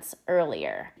 2 months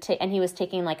earlier. And he was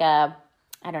taking like I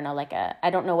don't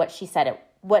know what she said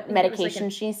what medication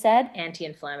she said.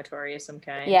 Anti-inflammatory of some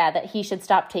kind. Yeah, that he should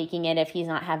stop taking it if he's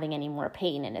not having any more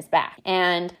pain in his back.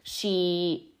 And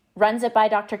she runs it by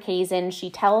Dr. Kaysen.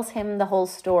 She tells him the whole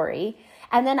story.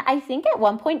 And then I think at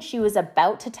one point she was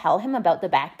about to tell him about the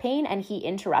back pain and he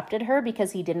interrupted her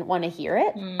because he didn't want to hear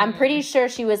it. I'm pretty sure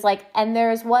she was like, and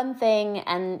there's one thing,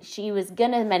 and she was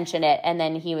going to mention it. And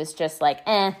then he was just like,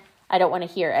 I don't want to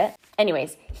hear it.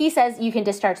 Anyways, he says you can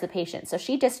discharge the patient. So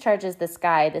she discharges this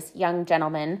guy, this young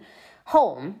gentleman,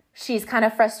 home. She's kind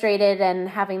of frustrated and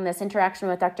having this interaction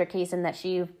with Dr. Kaysen that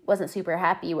she wasn't super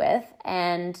happy with.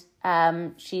 And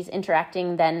she's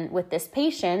interacting then with this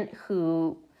patient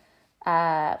who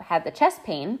had the chest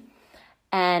pain.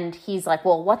 And he's like,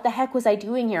 well, what the heck was I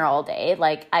doing here all day?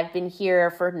 Like, I've been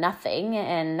here for nothing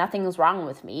and nothing's wrong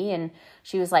with me. And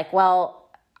she was like, well,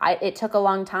 it took a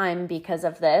long time because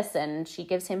of this, and she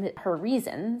gives him her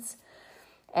reasons,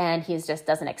 and he just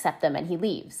doesn't accept them, and he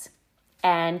leaves.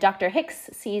 And Dr.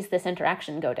 Hicks sees this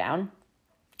interaction go down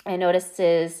and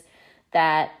notices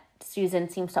that Susan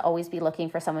seems to always be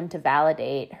looking for someone to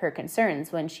validate her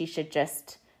concerns when she should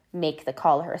just make the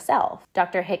call herself.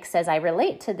 Dr. Hicks says, I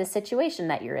relate to the situation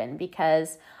that you're in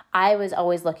because I was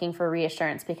always looking for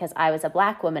reassurance because I was a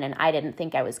Black woman and I didn't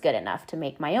think I was good enough to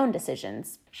make my own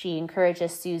decisions. She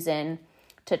encourages Susan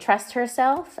to trust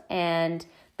herself and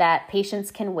that patients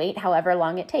can wait however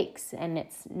long it takes. And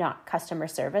it's not customer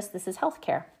service. This is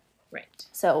healthcare. Right.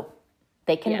 So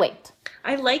they can wait.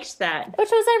 I liked that. Which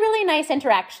was a really nice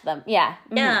interaction. Yeah.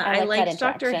 Yeah, I liked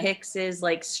Dr. Hicks's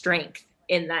like strength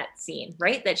in that scene,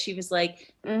 right? That she was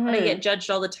like, I get judged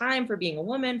all the time for being a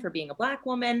woman, for being a Black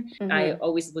woman. I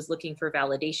always was looking for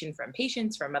validation from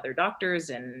patients, from other doctors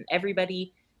and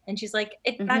everybody. And she's like,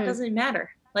 that doesn't matter.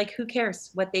 Like, who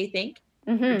cares what they think?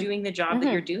 You're doing the job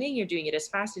that you're doing it as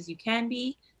fast as you can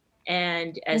be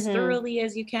and as thoroughly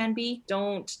as you can be.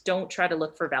 Don't try to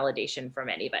look for validation from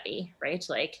anybody, right?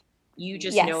 Like, you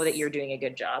just know that you're doing a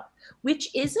good job,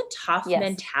 which is a tough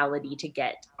mentality to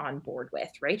get on board with,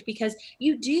 right? Because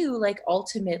you do like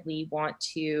ultimately want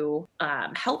to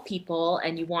help people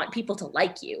and you want people to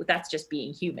like you. That's just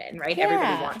being human, right? Yeah.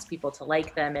 Everybody wants people to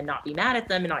like them and not be mad at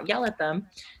them and not yell at them.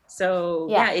 So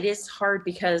it is hard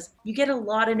because you get a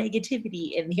lot of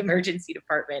negativity in the emergency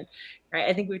department, right?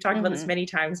 I think we've talked about this many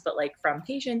times, but like from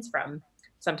patients, from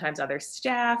sometimes other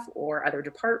staff or other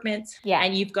departments. Yeah.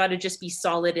 And you've got to just be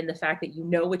solid in the fact that you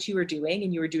know what you were doing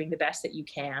and you were doing the best that you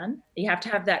can. You have to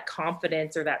have that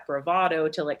confidence or that bravado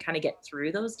to like kind of get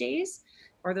through those days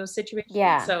or those situations.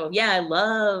 Yeah. So yeah, I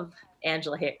love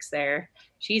Angela Hicks there.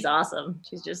 She's awesome.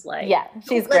 She's just like, yeah,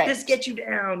 she's don't great. let this get you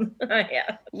down.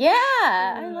 Yeah. Yeah,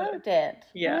 I loved it.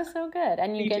 Yeah. It was so good.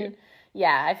 And you Me can, too.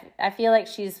 yeah, I feel like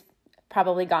she's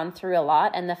probably gone through a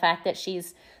lot. And the fact that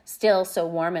she's still so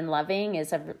warm and loving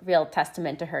is a real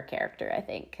testament to her character, I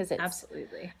think. Because it's,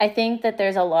 Absolutely. I think that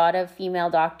there's a lot of female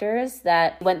doctors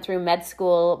that went through med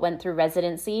school, went through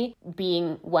residency,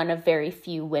 being one of very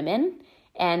few women.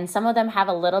 And some of them have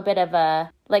a little bit of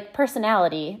a, like,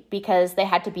 personality because they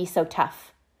had to be so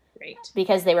tough. Right.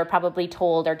 Because they were probably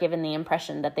told or given the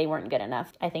impression that they weren't good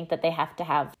enough. I think that they have to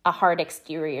have a hard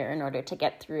exterior in order to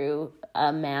get through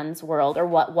a man's world, or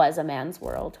what was a man's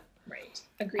world. Right.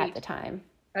 Agreed. At the time.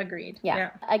 Agreed. Yeah.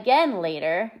 Again,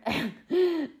 later,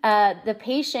 the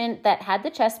patient that had the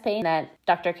chest pain that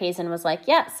Dr. Kazin was like,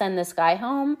 yeah, send this guy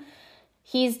home.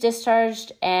 He's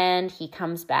discharged and he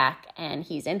comes back and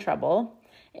he's in trouble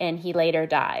and he later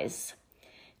dies.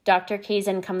 Dr.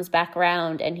 Kazin comes back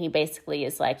around and he basically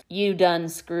is like, you done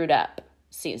screwed up,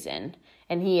 Susan.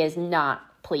 And he is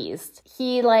not pleased.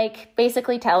 He like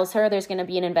basically tells her there's going to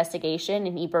be an investigation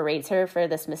and he berates her for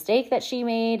this mistake that she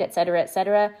made, et cetera, et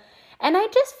cetera. And I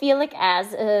just feel like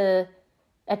as a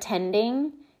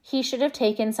attending, he should have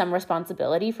taken some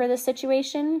responsibility for this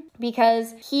situation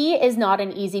because he is not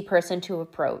an easy person to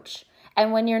approach.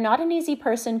 And when you're not an easy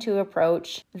person to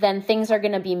approach, then things are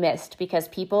going to be missed because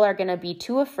people are going to be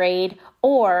too afraid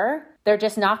or they're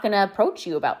just not going to approach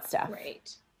you about stuff.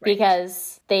 Right.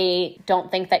 Because they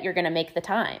don't think that you're going to make the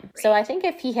time. Right. So I think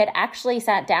if he had actually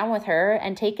sat down with her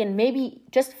and taken maybe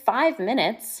just 5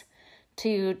 minutes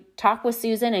to talk with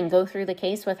Susan and go through the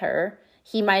case with her,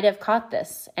 he might have caught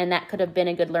this. And that could have been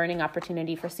a good learning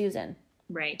opportunity for Susan.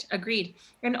 Right. Agreed.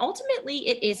 And ultimately,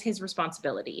 it is his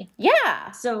responsibility.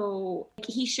 Yeah. So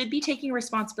he should be taking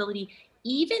responsibility,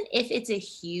 even if it's a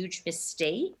huge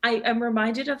mistake. I'm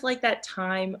reminded of like that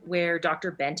time where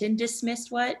Dr. Benton dismissed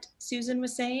what Susan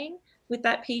was saying with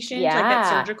that patient, like that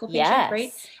surgical patient,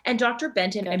 right? And Dr.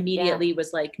 Benton immediately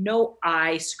was like, no,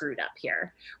 I screwed up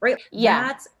here, right? Yeah.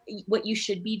 That's what you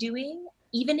should be doing.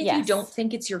 Even if you don't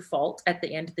think it's your fault at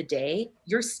the end of the day,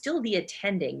 you're still the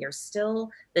attending. You're still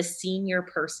the senior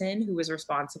person who was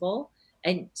responsible.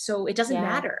 And so it doesn't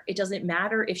matter. It doesn't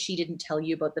matter if she didn't tell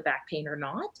you about the back pain or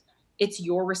not. It's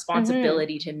your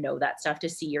responsibility to know that stuff, to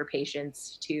see your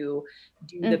patients, to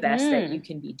do the best that you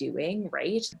can be doing,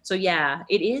 right? So yeah,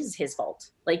 it is his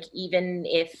fault. Like even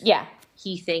if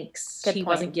he thinks he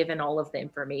wasn't given all of the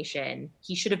information,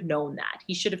 he should have known that.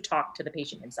 He should have talked to the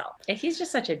patient himself. And he's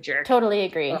just such a jerk. Totally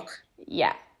agree. Ugh.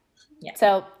 Yeah.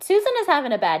 So Susan is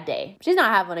having a bad day. She's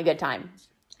not having a good time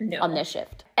on this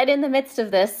shift. And in the midst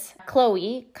of this,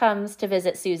 Chloe comes to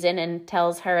visit Susan and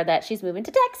tells her that she's moving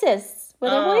to Texas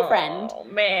with her boyfriend. Oh,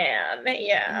 man.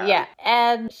 Yeah. Yeah.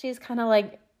 And she's kind of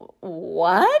like,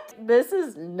 what? This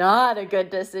is not a good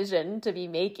decision to be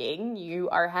making. You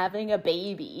are having a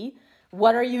baby.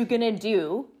 What are you going to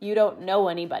do? You don't know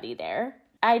anybody there.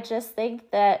 I just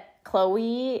think that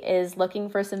Chloe is looking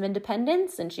for some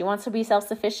independence and she wants to be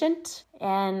self-sufficient.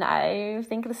 And I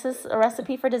think this is a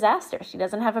recipe for disaster. She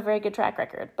doesn't have a very good track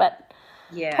record, but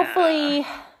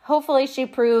hopefully she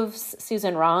proves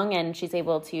Susan wrong and she's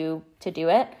able to do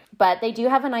it. But they do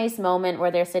have a nice moment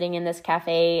where they're sitting in this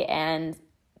cafe and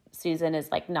Susan is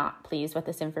like not pleased with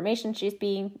this information she's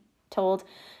being told.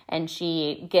 And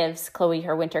she gives Chloe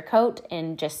her winter coat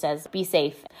and just says, be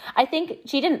safe. I think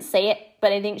she didn't say it,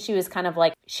 but I think she was kind of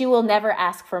like, she will never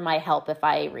ask for my help if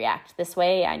I react this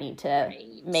way. I need to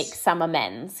make some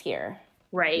amends here.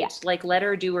 Right. Yeah. Like let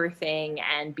her do her thing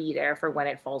and be there for when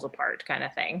it falls apart kind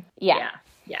of thing. Yeah.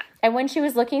 And when she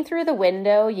was looking through the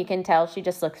window, you can tell she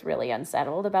just looks really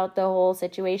unsettled about the whole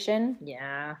situation.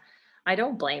 Yeah. I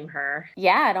don't blame her.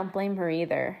 Yeah, I don't blame her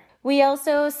either. We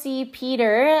also see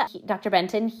Peter, Dr.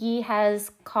 Benton, he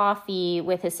has coffee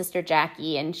with his sister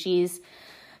Jackie, and she's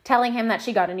telling him that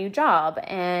she got a new job,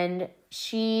 and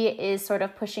she is sort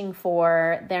of pushing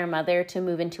for their mother to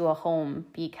move into a home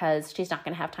because she's not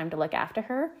going to have time to look after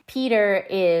her. Peter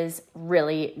is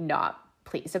really not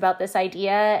pleased about this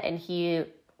idea, and he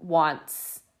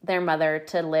wants their mother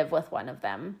to live with one of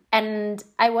them. And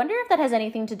I wonder if that has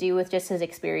anything to do with just his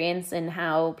experience and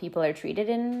how people are treated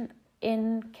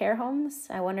in care homes.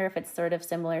 I wonder if it's sort of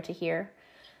similar to here,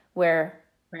 where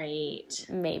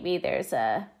maybe there's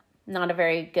not a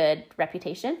very good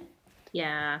reputation.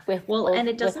 Yeah. With and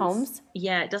it with doesn't, homes.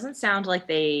 yeah, it doesn't sound like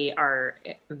they are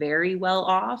very well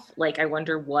off. Like, I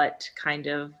wonder what kind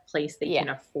of place they can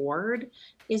afford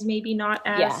is maybe not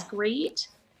as great.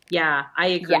 Yeah, I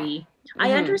agree.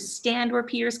 I understand where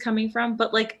Peter's coming from,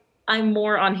 but like, I'm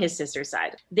more on his sister's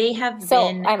side. They have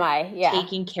been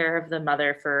taking care of the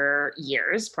mother for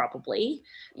years, probably,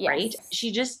 right?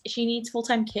 She needs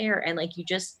full-time care, and like,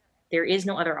 there is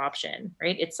no other option,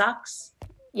 right? It sucks,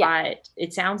 but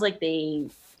it sounds like they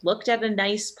looked at a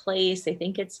nice place. They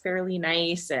think it's fairly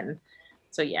nice, and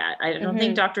so yeah, I don't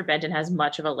think Dr. Benton has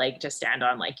much of a leg to stand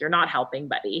on. Like, you're not helping,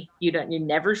 buddy. You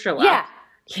never show up.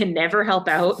 You never help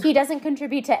out. He doesn't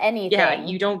contribute to anything. Yeah,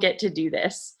 you don't get to do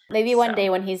this. Maybe one day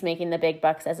when he's making the big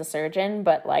bucks as a surgeon,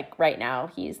 but like right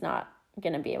now he's not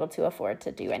going to be able to afford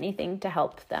to do anything to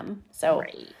help them. So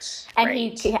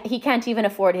he can't even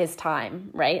afford his time,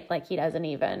 right? Like, he doesn't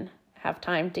even have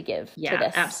time to give to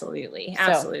this. Absolutely.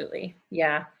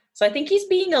 Yeah. So I think he's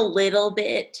being a little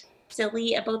bit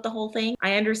silly about the whole thing.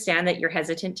 I understand that you're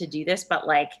hesitant to do this, but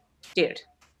like, dude,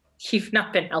 you've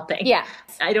not been helping. Yeah.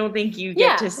 I don't think you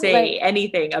get to say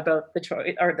anything about the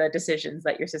choice or the decisions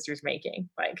that your sister's making.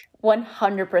 Like,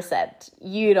 100%.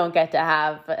 You don't get to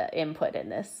have input in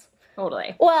this.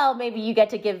 Totally. Well, maybe you get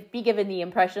to be given the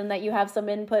impression that you have some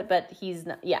input, but he's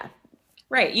not. Yeah.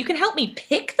 Right. You can help me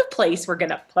pick the place we're going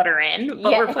to put her in,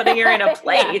 but we're putting her in a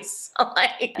place.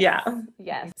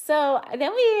 Yes. So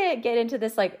then we get into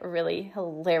this like really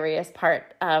hilarious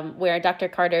part where Dr.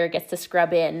 Carter gets to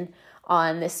scrub in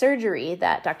on the surgery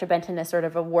that Dr. Benton has sort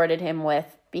of awarded him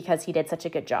with because he did such a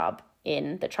good job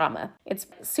in the trauma. It's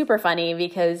super funny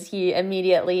because he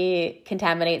immediately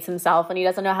contaminates himself and he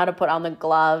doesn't know how to put on the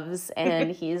gloves, and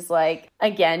he's like,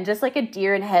 again, just like a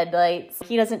deer in headlights.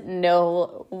 He doesn't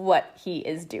know what he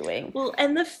is doing. Well,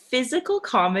 and the physical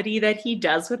comedy that he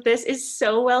does with this is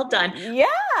so well done. Yeah.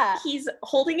 He's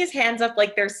holding his hands up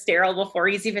like they're sterile before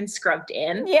he's even scrubbed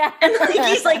in. Yeah. And like,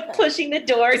 he's like pushing the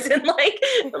doors and like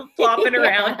flopping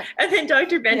around. And then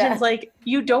Dr. Benton's like,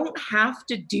 you don't have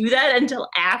to do that until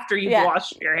after you've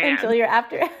washed your hands. Until you're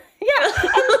after. Which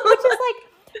is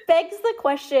like, begs the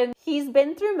question, he's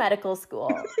been through medical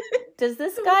school. Does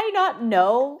this guy not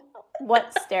know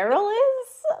what sterile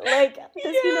is? Like,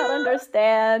 does he not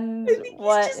understand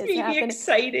what is happening? He's just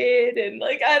excited and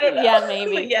like, I don't know. Yeah,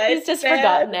 maybe. He's just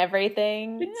forgotten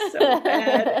everything. It's so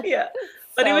bad. Yeah.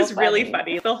 But it was really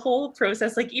funny. The whole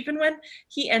process, like even when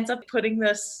he ends up putting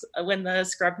this, when the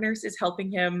scrub nurse is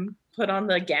helping him put on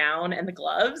the gown and the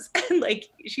gloves, and like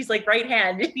she's like right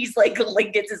hand, and he's like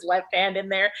gets his left hand in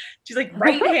there. She's like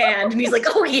right hand, and he's like,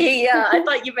 oh yeah, I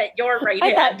thought you meant your right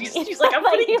hand. She's like, I'm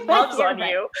putting gloves on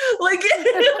you. Like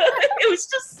it was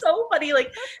just so funny. Like,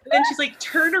 and then she's like,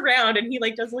 turn around, and he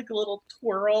like does like a little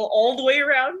twirl all the way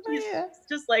around. He's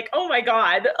just like, oh my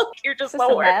god, you're just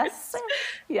the worst.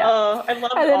 Yeah. I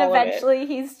love it. And then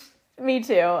eventually me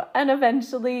too. And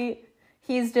eventually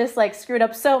he's just like screwed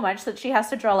up so much that she has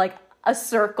to draw like a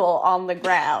circle on the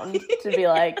ground to be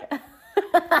like,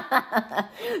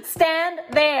 stand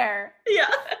there. Yeah.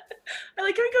 I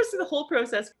like how he goes through the whole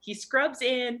process. He scrubs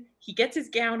in, he gets his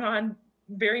gown on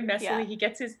very messily, he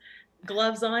gets his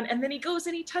gloves on, and then he goes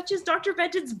and he touches Dr.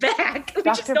 Benton's back,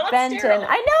 which is not Benton. sterile.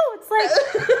 I know, it's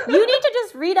like, you need to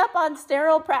just read up on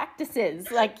sterile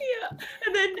practices. Like,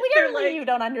 and then clearly like, you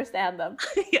don't understand them.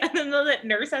 And then the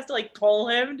nurse has to like pull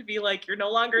him to be like, you're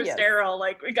no longer sterile.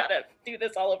 Like, we gotta do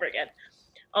this all over again.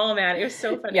 Oh man, it was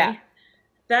so funny.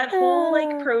 That whole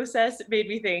like process made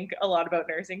me think a lot about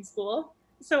nursing school.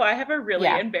 So I have a really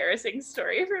embarrassing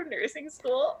story from nursing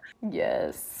school.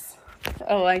 Yes.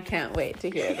 Oh, I can't wait to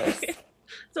hear this.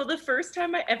 So the first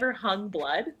time I ever hung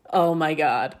blood. Oh my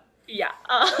God. Yeah.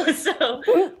 So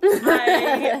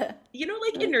you know,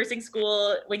 like in nursing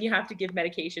school, when you have to give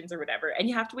medications or whatever, and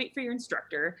you have to wait for your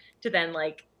instructor to then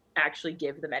like actually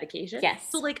give the medication. Yes.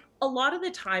 So like a lot of the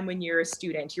time when you're a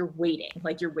student, you're waiting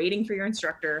for your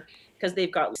instructor because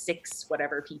they've got 6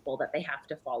 whatever people that they have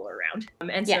to follow around.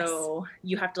 And so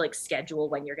you have to like schedule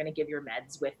when you're going to give your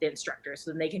meds with the instructor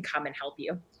so then they can come and help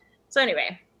you. So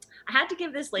anyway, I had to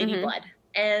give this lady blood,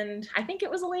 and I think it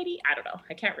was a lady. I don't know.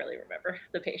 I can't really remember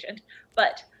the patient,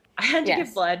 but I had to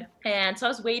give blood. And so I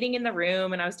was waiting in the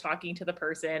room and I was talking to the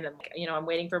person, and, you know, I'm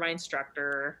waiting for my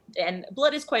instructor, and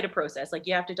blood is quite a process. Like,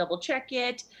 you have to double check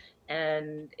it,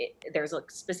 and there's like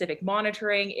specific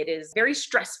monitoring. It is very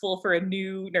stressful for a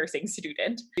new nursing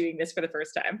student doing this for the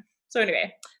first time. So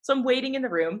anyway, so I'm waiting in the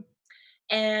room.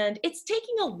 And it's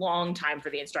taking a long time for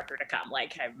the instructor to come.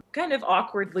 Like, I'm kind of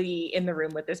awkwardly in the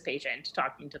room with this patient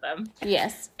talking to them.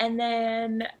 Yes. And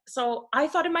then, so I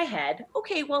thought in my head,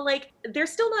 okay, well, like, they're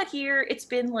still not here. It's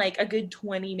been like a good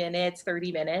 20 minutes,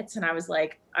 30 minutes. And I was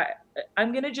like,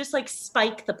 I'm going to just like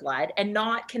spike the blood and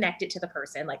not connect it to the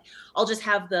person. Like, I'll just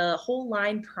have the whole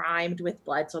line primed with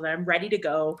blood so that I'm ready to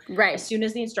go. Right. As soon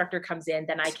as the instructor comes in,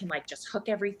 then I can like just hook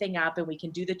everything up and we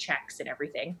can do the checks and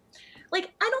everything.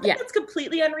 Like, I don't think that's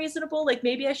completely unreasonable. Like,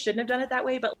 maybe I shouldn't have done it that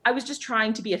way, but I was just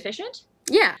trying to be efficient.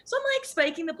 Yeah. So I'm like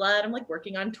spiking the blood. I'm like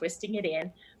working on twisting it in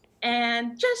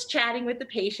and just chatting with the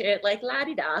patient, like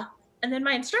la-di-da. And then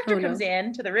my instructor comes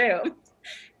in to the room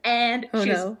and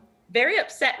she's very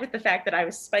upset with the fact that I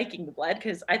was spiking the blood,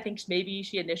 because I think maybe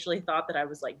she initially thought that I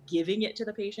was like giving it to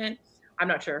the patient. I'm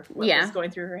not sure what was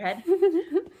going through her head,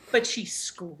 but she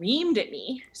screamed at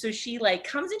me. So she like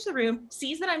comes into the room,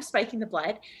 sees that I'm spiking the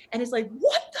blood, and is like,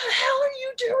 "What the hell are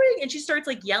you doing?" And she starts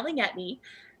like yelling at me.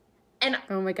 And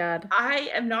oh my God, I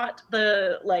am not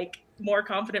the like more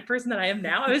confident person that I am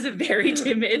now. I was a very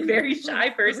timid, very shy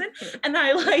person. And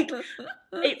I like,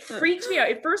 it freaked me out.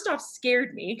 It first off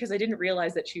scared me because I didn't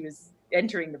realize that she was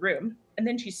entering the room. And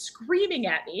then she's screaming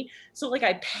at me. So like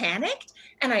I panicked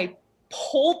and I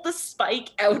pulled the spike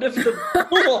out of the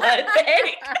blood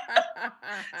bank.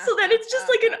 So then it's just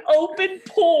like an open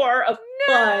pour of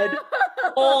blood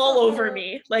all over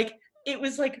me. Like, it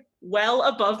was like well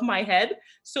above my head.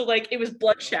 So like it was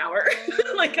blood shower.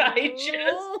 Like I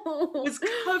just was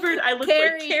covered. I looked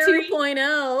like Carrie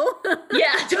 2.0.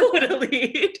 Yeah,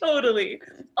 totally.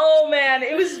 Oh man,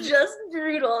 it was just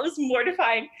brutal. It was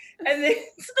mortifying. And then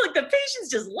like the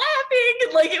patient's just laughing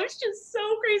and like it was just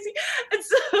so crazy.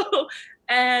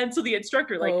 And so the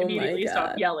instructor like immediately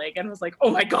stopped yelling and was like, "Oh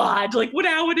my God, like what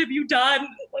have you done?"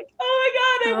 Like,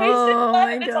 "Oh my God, I wasted blood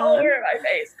and it's all over my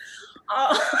face."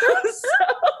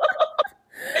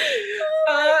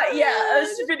 Yeah, it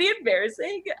was pretty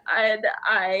embarrassing, and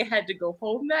I had to go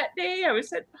home that day. I was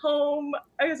sent home.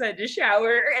 I had to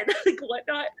shower and like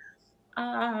whatnot.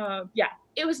 Yeah,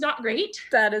 it was not great.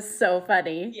 That is so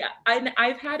funny. Yeah, and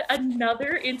I've had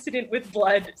another incident with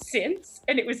blood since,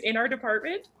 and it was in our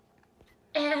department.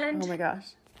 And oh my gosh,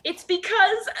 it's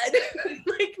because I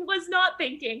like was not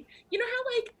thinking. You know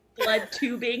how like blood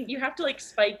tubing, you have to like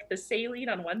spike the saline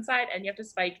on one side and you have to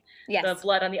spike the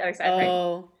blood on the other side,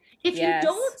 right? If you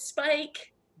don't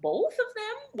spike both of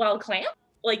them while clamped,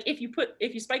 like if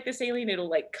you spike the saline, it'll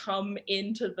like come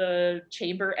into the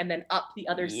chamber and then up the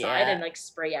other side and like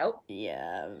spray out.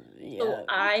 So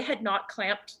I had not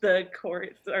clamped the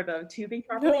cord or the tubing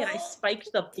properly and I spiked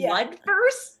the blood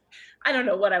first. I don't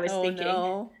know what I was thinking.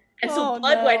 No. And so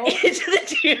blood went into the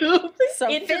tube,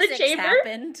 into the chamber,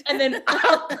 happened. And then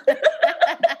up. And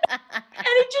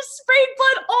it just sprayed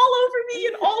blood all over me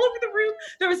and all over the room.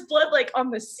 There was blood like on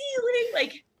the ceiling.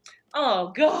 Like,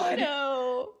 oh God.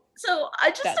 No. So I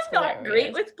just am not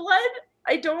great with blood.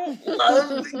 I don't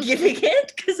love giving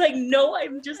it because I know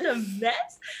I'm just a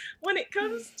mess when it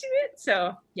comes to it.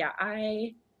 So yeah,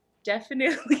 I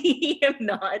definitely am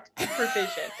not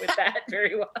proficient with that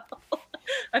very well.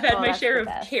 I've had my share of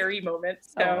Carrie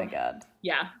moments. So, oh my God.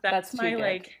 Yeah, that's my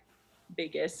like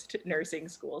biggest nursing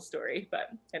school story.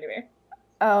 But anyway.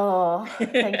 Oh,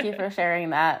 thank you for sharing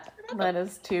that. That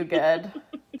is too good.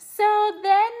 So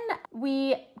then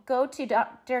we go to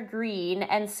Dr. Green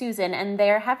and Susan, and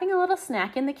they're having a little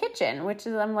snack in the kitchen, which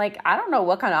is, I'm like, I don't know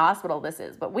what kind of hospital this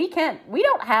is, but we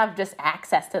don't have just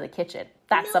access to the kitchen.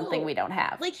 That's something we don't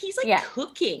have. Like he's like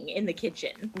cooking in the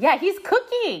kitchen. Yeah, he's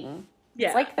cooking. Yeah,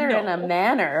 it's like they're in a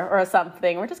manor or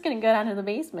something. We're just going to go down to the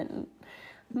basement and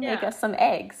make us some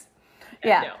eggs.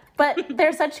 Yeah, but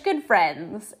they're such good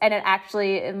friends. And it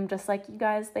actually, I'm just like, you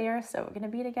guys, they are so going to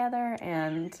be together.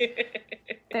 And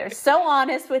they're so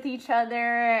honest with each other.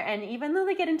 And even though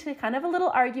they get into kind of a little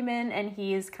argument and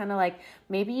he's kind of like,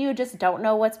 maybe you just don't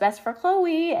know what's best for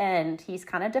Chloe. And he's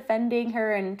kind of defending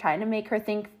her and trying to make her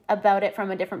think about it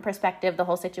from a different perspective, the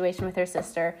whole situation with her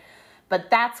sister. But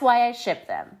that's why I ship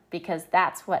them, because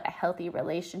that's what a healthy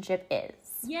relationship is.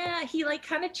 Yeah, he like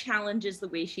kind of challenges the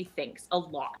way she thinks a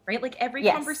lot, right? Like every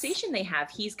conversation they have,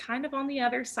 he's kind of on the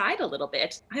other side a little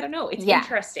bit. I don't know. It's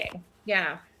interesting.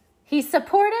 Yeah. He's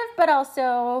supportive, but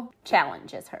also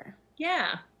challenges her.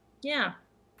 Yeah. Yeah.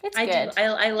 It's good.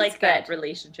 I like that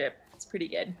relationship. It's pretty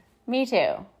good. Me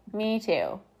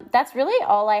too. That's really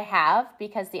all I have,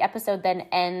 because the episode then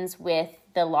ends with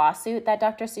the lawsuit that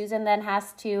Dr. Susan then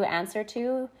has to answer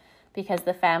to, because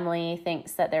the family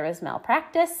thinks that there was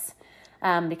malpractice,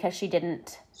 because she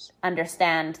didn't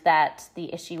understand that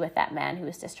the issue with that man who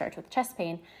was discharged with chest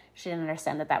pain, she didn't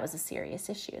understand that that was a serious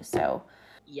issue. So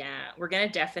Yeah, we're going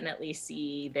to definitely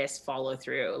see this follow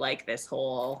through, like this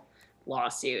whole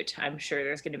lawsuit. I'm sure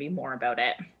there's going to be more about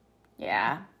it.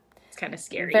 Yeah. It's kind of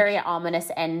scary. Very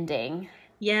ominous ending.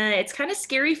 Yeah, it's kind of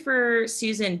scary for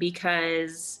Susan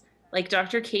because, like,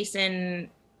 Dr. Kaysen,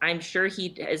 I'm sure he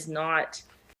is not,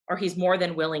 or he's more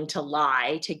than willing to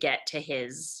lie to get to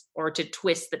his, or to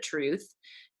twist the truth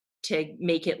to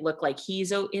make it look like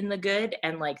he's in the good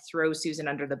and like throw Susan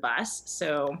under the bus.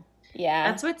 So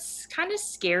yeah, that's what's kind of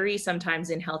scary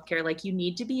sometimes in healthcare. Like, you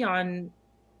need to be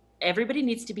everybody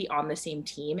needs to be on the same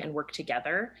team and work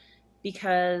together,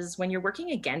 because when you're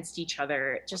working against each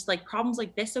other, just like problems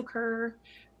like this occur,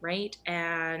 right?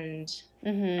 And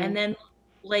then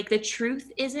like the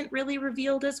truth isn't really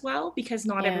revealed as well, because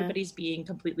not everybody's being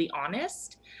completely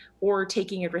honest or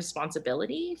taking a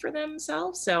responsibility for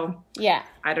themselves. So yeah,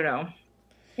 I don't know.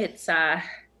 It's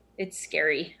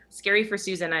scary for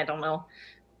Susan. I don't know.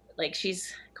 Like,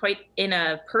 she's quite in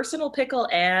a personal pickle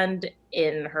and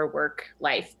in her work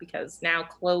life, because now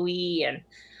Chloe and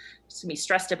she's gonna be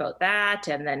stressed about that,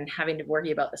 and then having to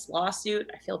worry about this lawsuit.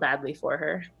 I feel badly for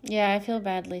her. Yeah, I feel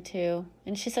badly too.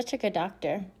 And she's such a good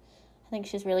doctor. I think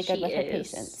she's really good with her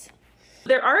patients.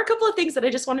 There are a couple of things that I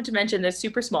just wanted to mention that's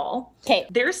super small. Okay.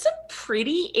 There's some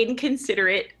pretty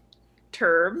inconsiderate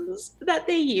terms that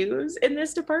they use in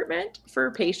this department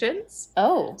for patients.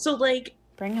 Oh. So, like,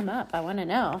 bring them up. I want to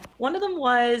know. One of them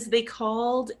was they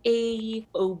called a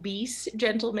obese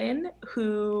gentleman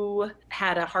who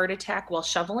had a heart attack while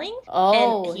shoveling.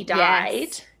 Oh, and he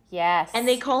died. Yes. And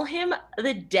they call him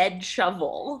the dead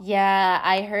shovel. Yeah,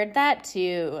 I heard that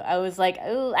too. I was like,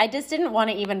 oh, I just didn't want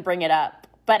to even bring it up.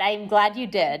 But I'm glad you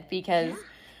did, because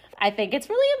I think it's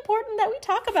really important that we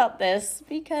talk about this,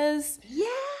 because... Yeah,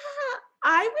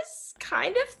 I was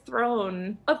kind of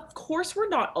thrown. Of course, we're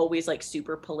not always like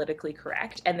super politically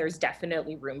correct, and there's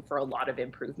definitely room for a lot of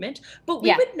improvement, but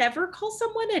we would never call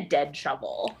someone a dead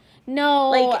shovel.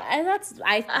 No, and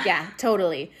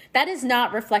totally. That is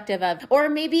not reflective of, or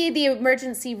maybe the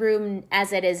emergency room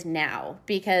as it is now,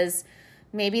 because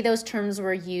maybe those terms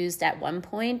were used at one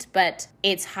point, but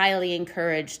it's highly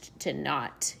encouraged to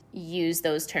not use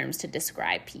those terms to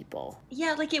describe people.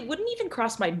 Yeah, like, it wouldn't even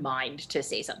cross my mind to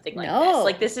say something like this.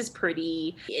 Like, this is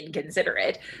pretty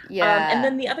inconsiderate. Yeah. And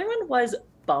then the other one was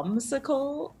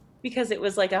bumsicle, because it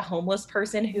was like a homeless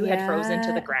person who had frozen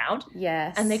to the ground.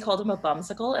 Yes. And they called him a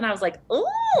bumsicle. And I was like,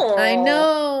 oh, I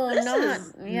know. This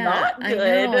is not good.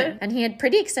 I know. And he had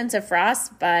pretty extensive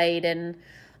frostbite, and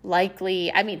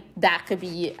likely, I mean, that could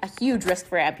be a huge risk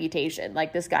for amputation.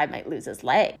 Like, this guy might lose his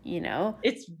leg, you know?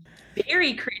 It's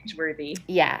very cringeworthy.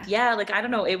 Yeah. Yeah, like, I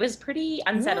don't know. It was pretty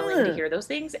unsettling to hear those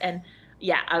things. And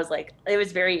yeah, I was like, I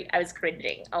was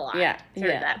cringing a lot. Yeah.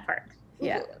 That part.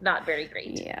 Yeah. Ooh, not very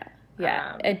great. Yeah.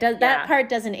 Yeah. It does. That part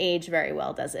doesn't age very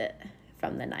well, does it?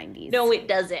 From the 90s. No, it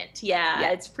doesn't. Yeah,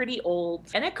 it's pretty old.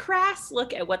 And a crass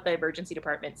look at what the emergency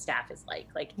department staff is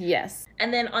like. Yes.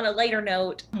 And then on a lighter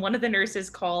note, one of the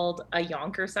nurses called a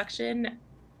yonker suction,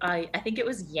 I think it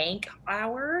was yank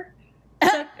hour.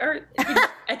 Or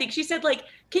I think she said, like,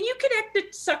 can you connect the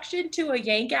suction to a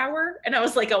yank hour? And I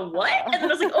was like, a what? And then I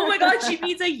was like, oh my God, she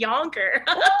means a yonker.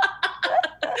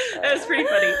 That was pretty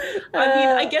funny. I mean,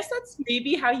 I guess that's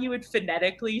maybe how you would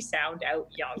phonetically sound out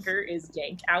yonker is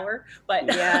yank hour, but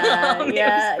it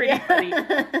was pretty funny.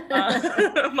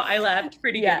 I laughed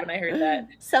pretty good when I heard that.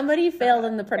 Somebody failed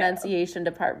in the pronunciation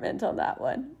department on that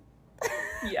one.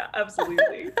 Yeah,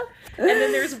 absolutely. And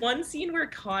then there's one scene where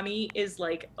Connie is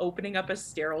like opening up a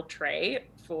sterile tray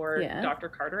for Dr.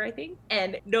 Carter, I think.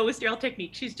 And no sterile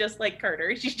technique. She's just like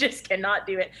Carter. She just cannot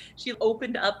do it. She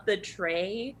opened up the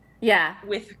tray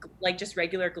with like just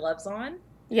regular gloves on.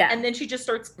 Yeah. And then she just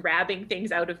starts grabbing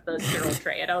things out of the sterile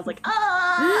tray. And I was like,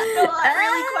 not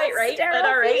really quite right, but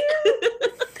all right.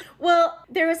 Well,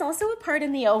 there was also a part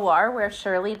in the OR where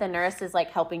Shirley, the nurse, is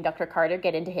like helping Dr. Carter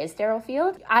get into his sterile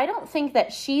field. I don't think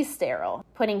that she's sterile,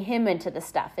 putting him into the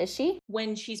stuff, is she?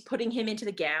 When she's putting him into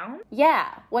the gown? Yeah,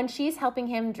 when she's helping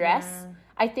him dress.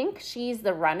 I think she's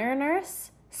the runner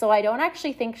nurse, so I don't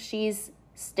actually think she's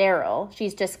sterile.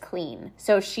 She's just clean.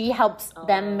 So she helps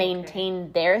them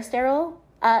maintain their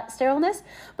sterileness.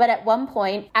 But at one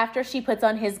point, after she puts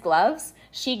on his gloves,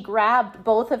 she grabbed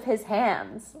both of his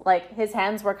hands. Like, his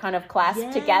hands were kind of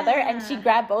clasped together, and she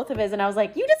grabbed both of his, and I was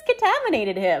like, you just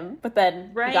contaminated him. But then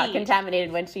he got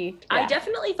contaminated when she... I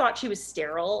definitely thought she was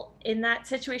sterile in that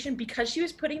situation because she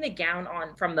was putting the gown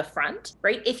on from the front,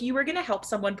 right? If you were going to help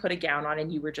someone put a gown on and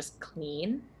you were just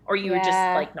clean, or you were just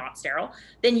like not sterile,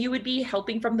 then you would be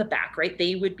helping from the back, right?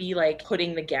 They would be like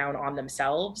putting the gown on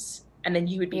themselves, and then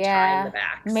you would be tying the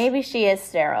backs. Maybe she is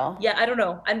sterile. Yeah, I don't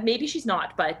know. And maybe she's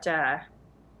not, but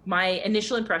my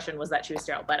initial impression was that she was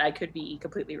sterile, but I could be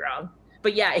completely wrong.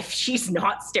 But yeah, if she's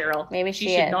not sterile, maybe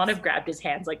she should not have grabbed his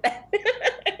hands like that.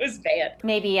 It was bad.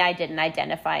 Maybe I didn't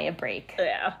identify a break.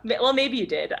 Yeah. Well, maybe you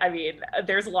did. I mean,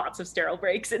 there's lots of sterile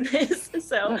breaks in this.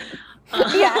 So,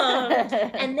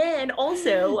 yeah. And then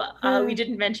also, we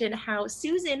didn't mention how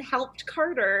Susan helped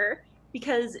Carter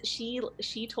because she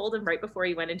told him right before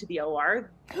he went into the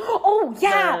OR. Oh,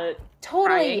 yeah.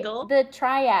 Totally. Triangle. The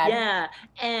triad. Yeah.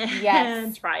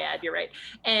 And triad, you're right.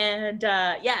 And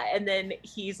and then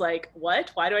he's like, what?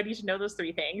 Why do I need to know those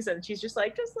 3 things? And she's just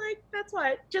like, that's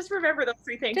what. Just remember those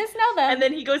 3 things. Just know them. And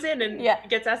then he goes in and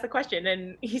gets asked the question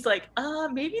and he's like,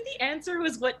 maybe the answer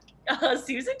was what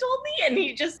Susan told me. And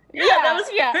he just, that was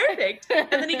perfect. And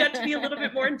then he got to be a little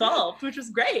bit more involved, which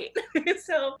was great.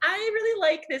 So I really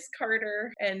like this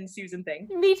Carter and Susan thing.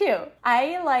 Me too.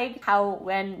 I like how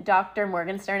when Dr.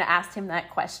 Morgenstern asked him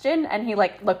that question and he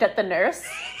like looked at the nurse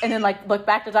and then like looked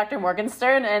back to Dr.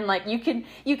 Morgenstern and like you can't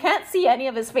see any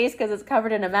of his face because it's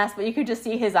covered in a mask, but you could just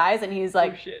see his eyes and he's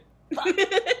like, oh shit.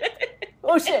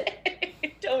 Oh shit.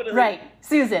 Totally. Right.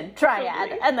 Susan, triad.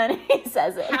 Totally. And then he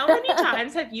says it. How many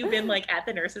times have you been like at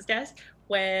the nurse's desk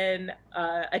when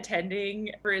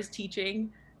attending for his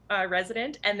teaching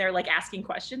resident and they're like asking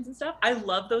questions and stuff? I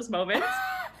love those moments.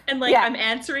 And like I'm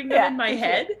answering them in my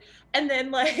head. And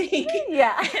then like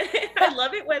I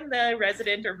love it when the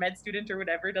resident or med student or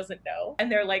whatever doesn't know. And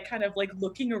they're like kind of like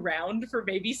looking around for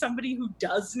maybe somebody who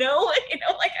does know. You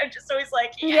know, like I'm just always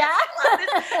like, I love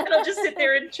this. And I'll just sit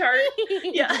there and chart.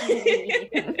 Yeah.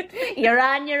 You're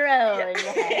on your own.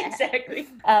 Yeah, exactly.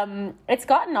 It's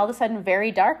gotten all of a sudden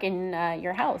very dark in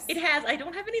your house. It has. I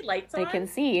don't have any lights on. I can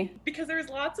see. Because there's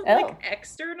lots of like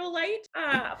external light.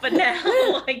 But now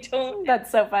I don't. That's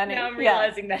so funny. Now I'm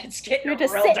realizing that it's getting You're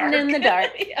just real sitting dark. In the dark.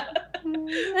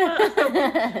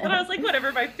 But I was like,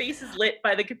 whatever, my face is lit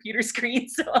by the computer screen,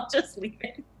 so I'll just leave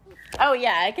it. Oh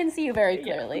yeah, I can see you very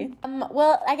clearly.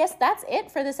 Well, I guess that's it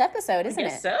for this episode, isn't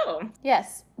it? So.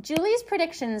 Yes. Julie's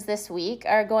predictions this week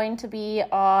are going to be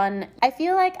on, I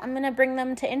feel like I'm going to bring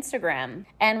them to Instagram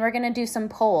and we're going to do some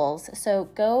polls. So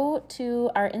go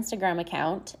to our Instagram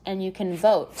account and you can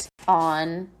vote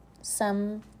on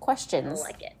some questions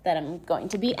that I'm going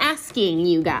to be asking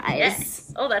you guys.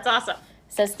 Yes. Oh, that's awesome.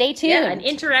 So stay tuned. Yeah, an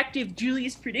interactive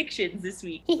Julie's predictions this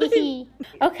week.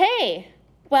 Okay.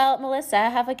 Well, Melissa,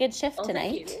 have a good shift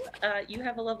tonight. Thank you. You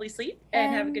have a lovely sleep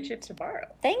and have a good shift tomorrow.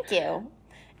 Thank you.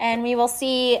 And we will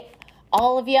see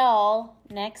all of y'all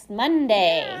next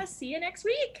Monday. Yeah, see you next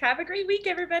week. Have a great week,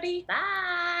 everybody.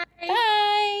 Bye.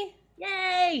 Bye.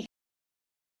 Yay.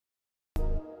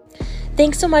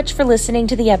 Thanks so much for listening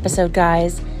to the episode,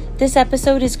 guys. This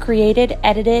episode is created,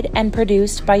 edited, and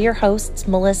produced by your hosts,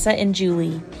 Melissa and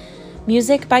Julie.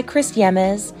 Music by Chris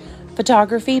Yemes,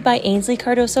 photography by Ainsley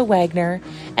Cardoso Wagner,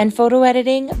 and photo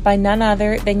editing by none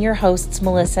other than your hosts,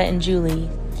 Melissa and Julie.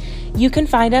 You can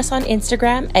find us on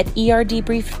Instagram at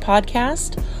ERDbriefed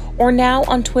Podcast or now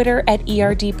on Twitter at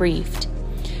ERDbriefed.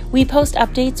 We post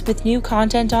updates with new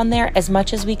content on there as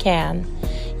much as we can.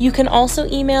 You can also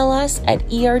email us at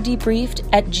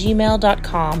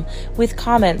erdbriefed@gmail.com with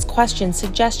comments, questions,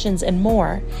 suggestions, and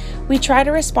more. We try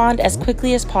to respond as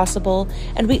quickly as possible,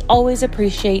 and we always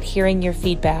appreciate hearing your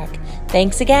feedback.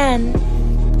 Thanks again!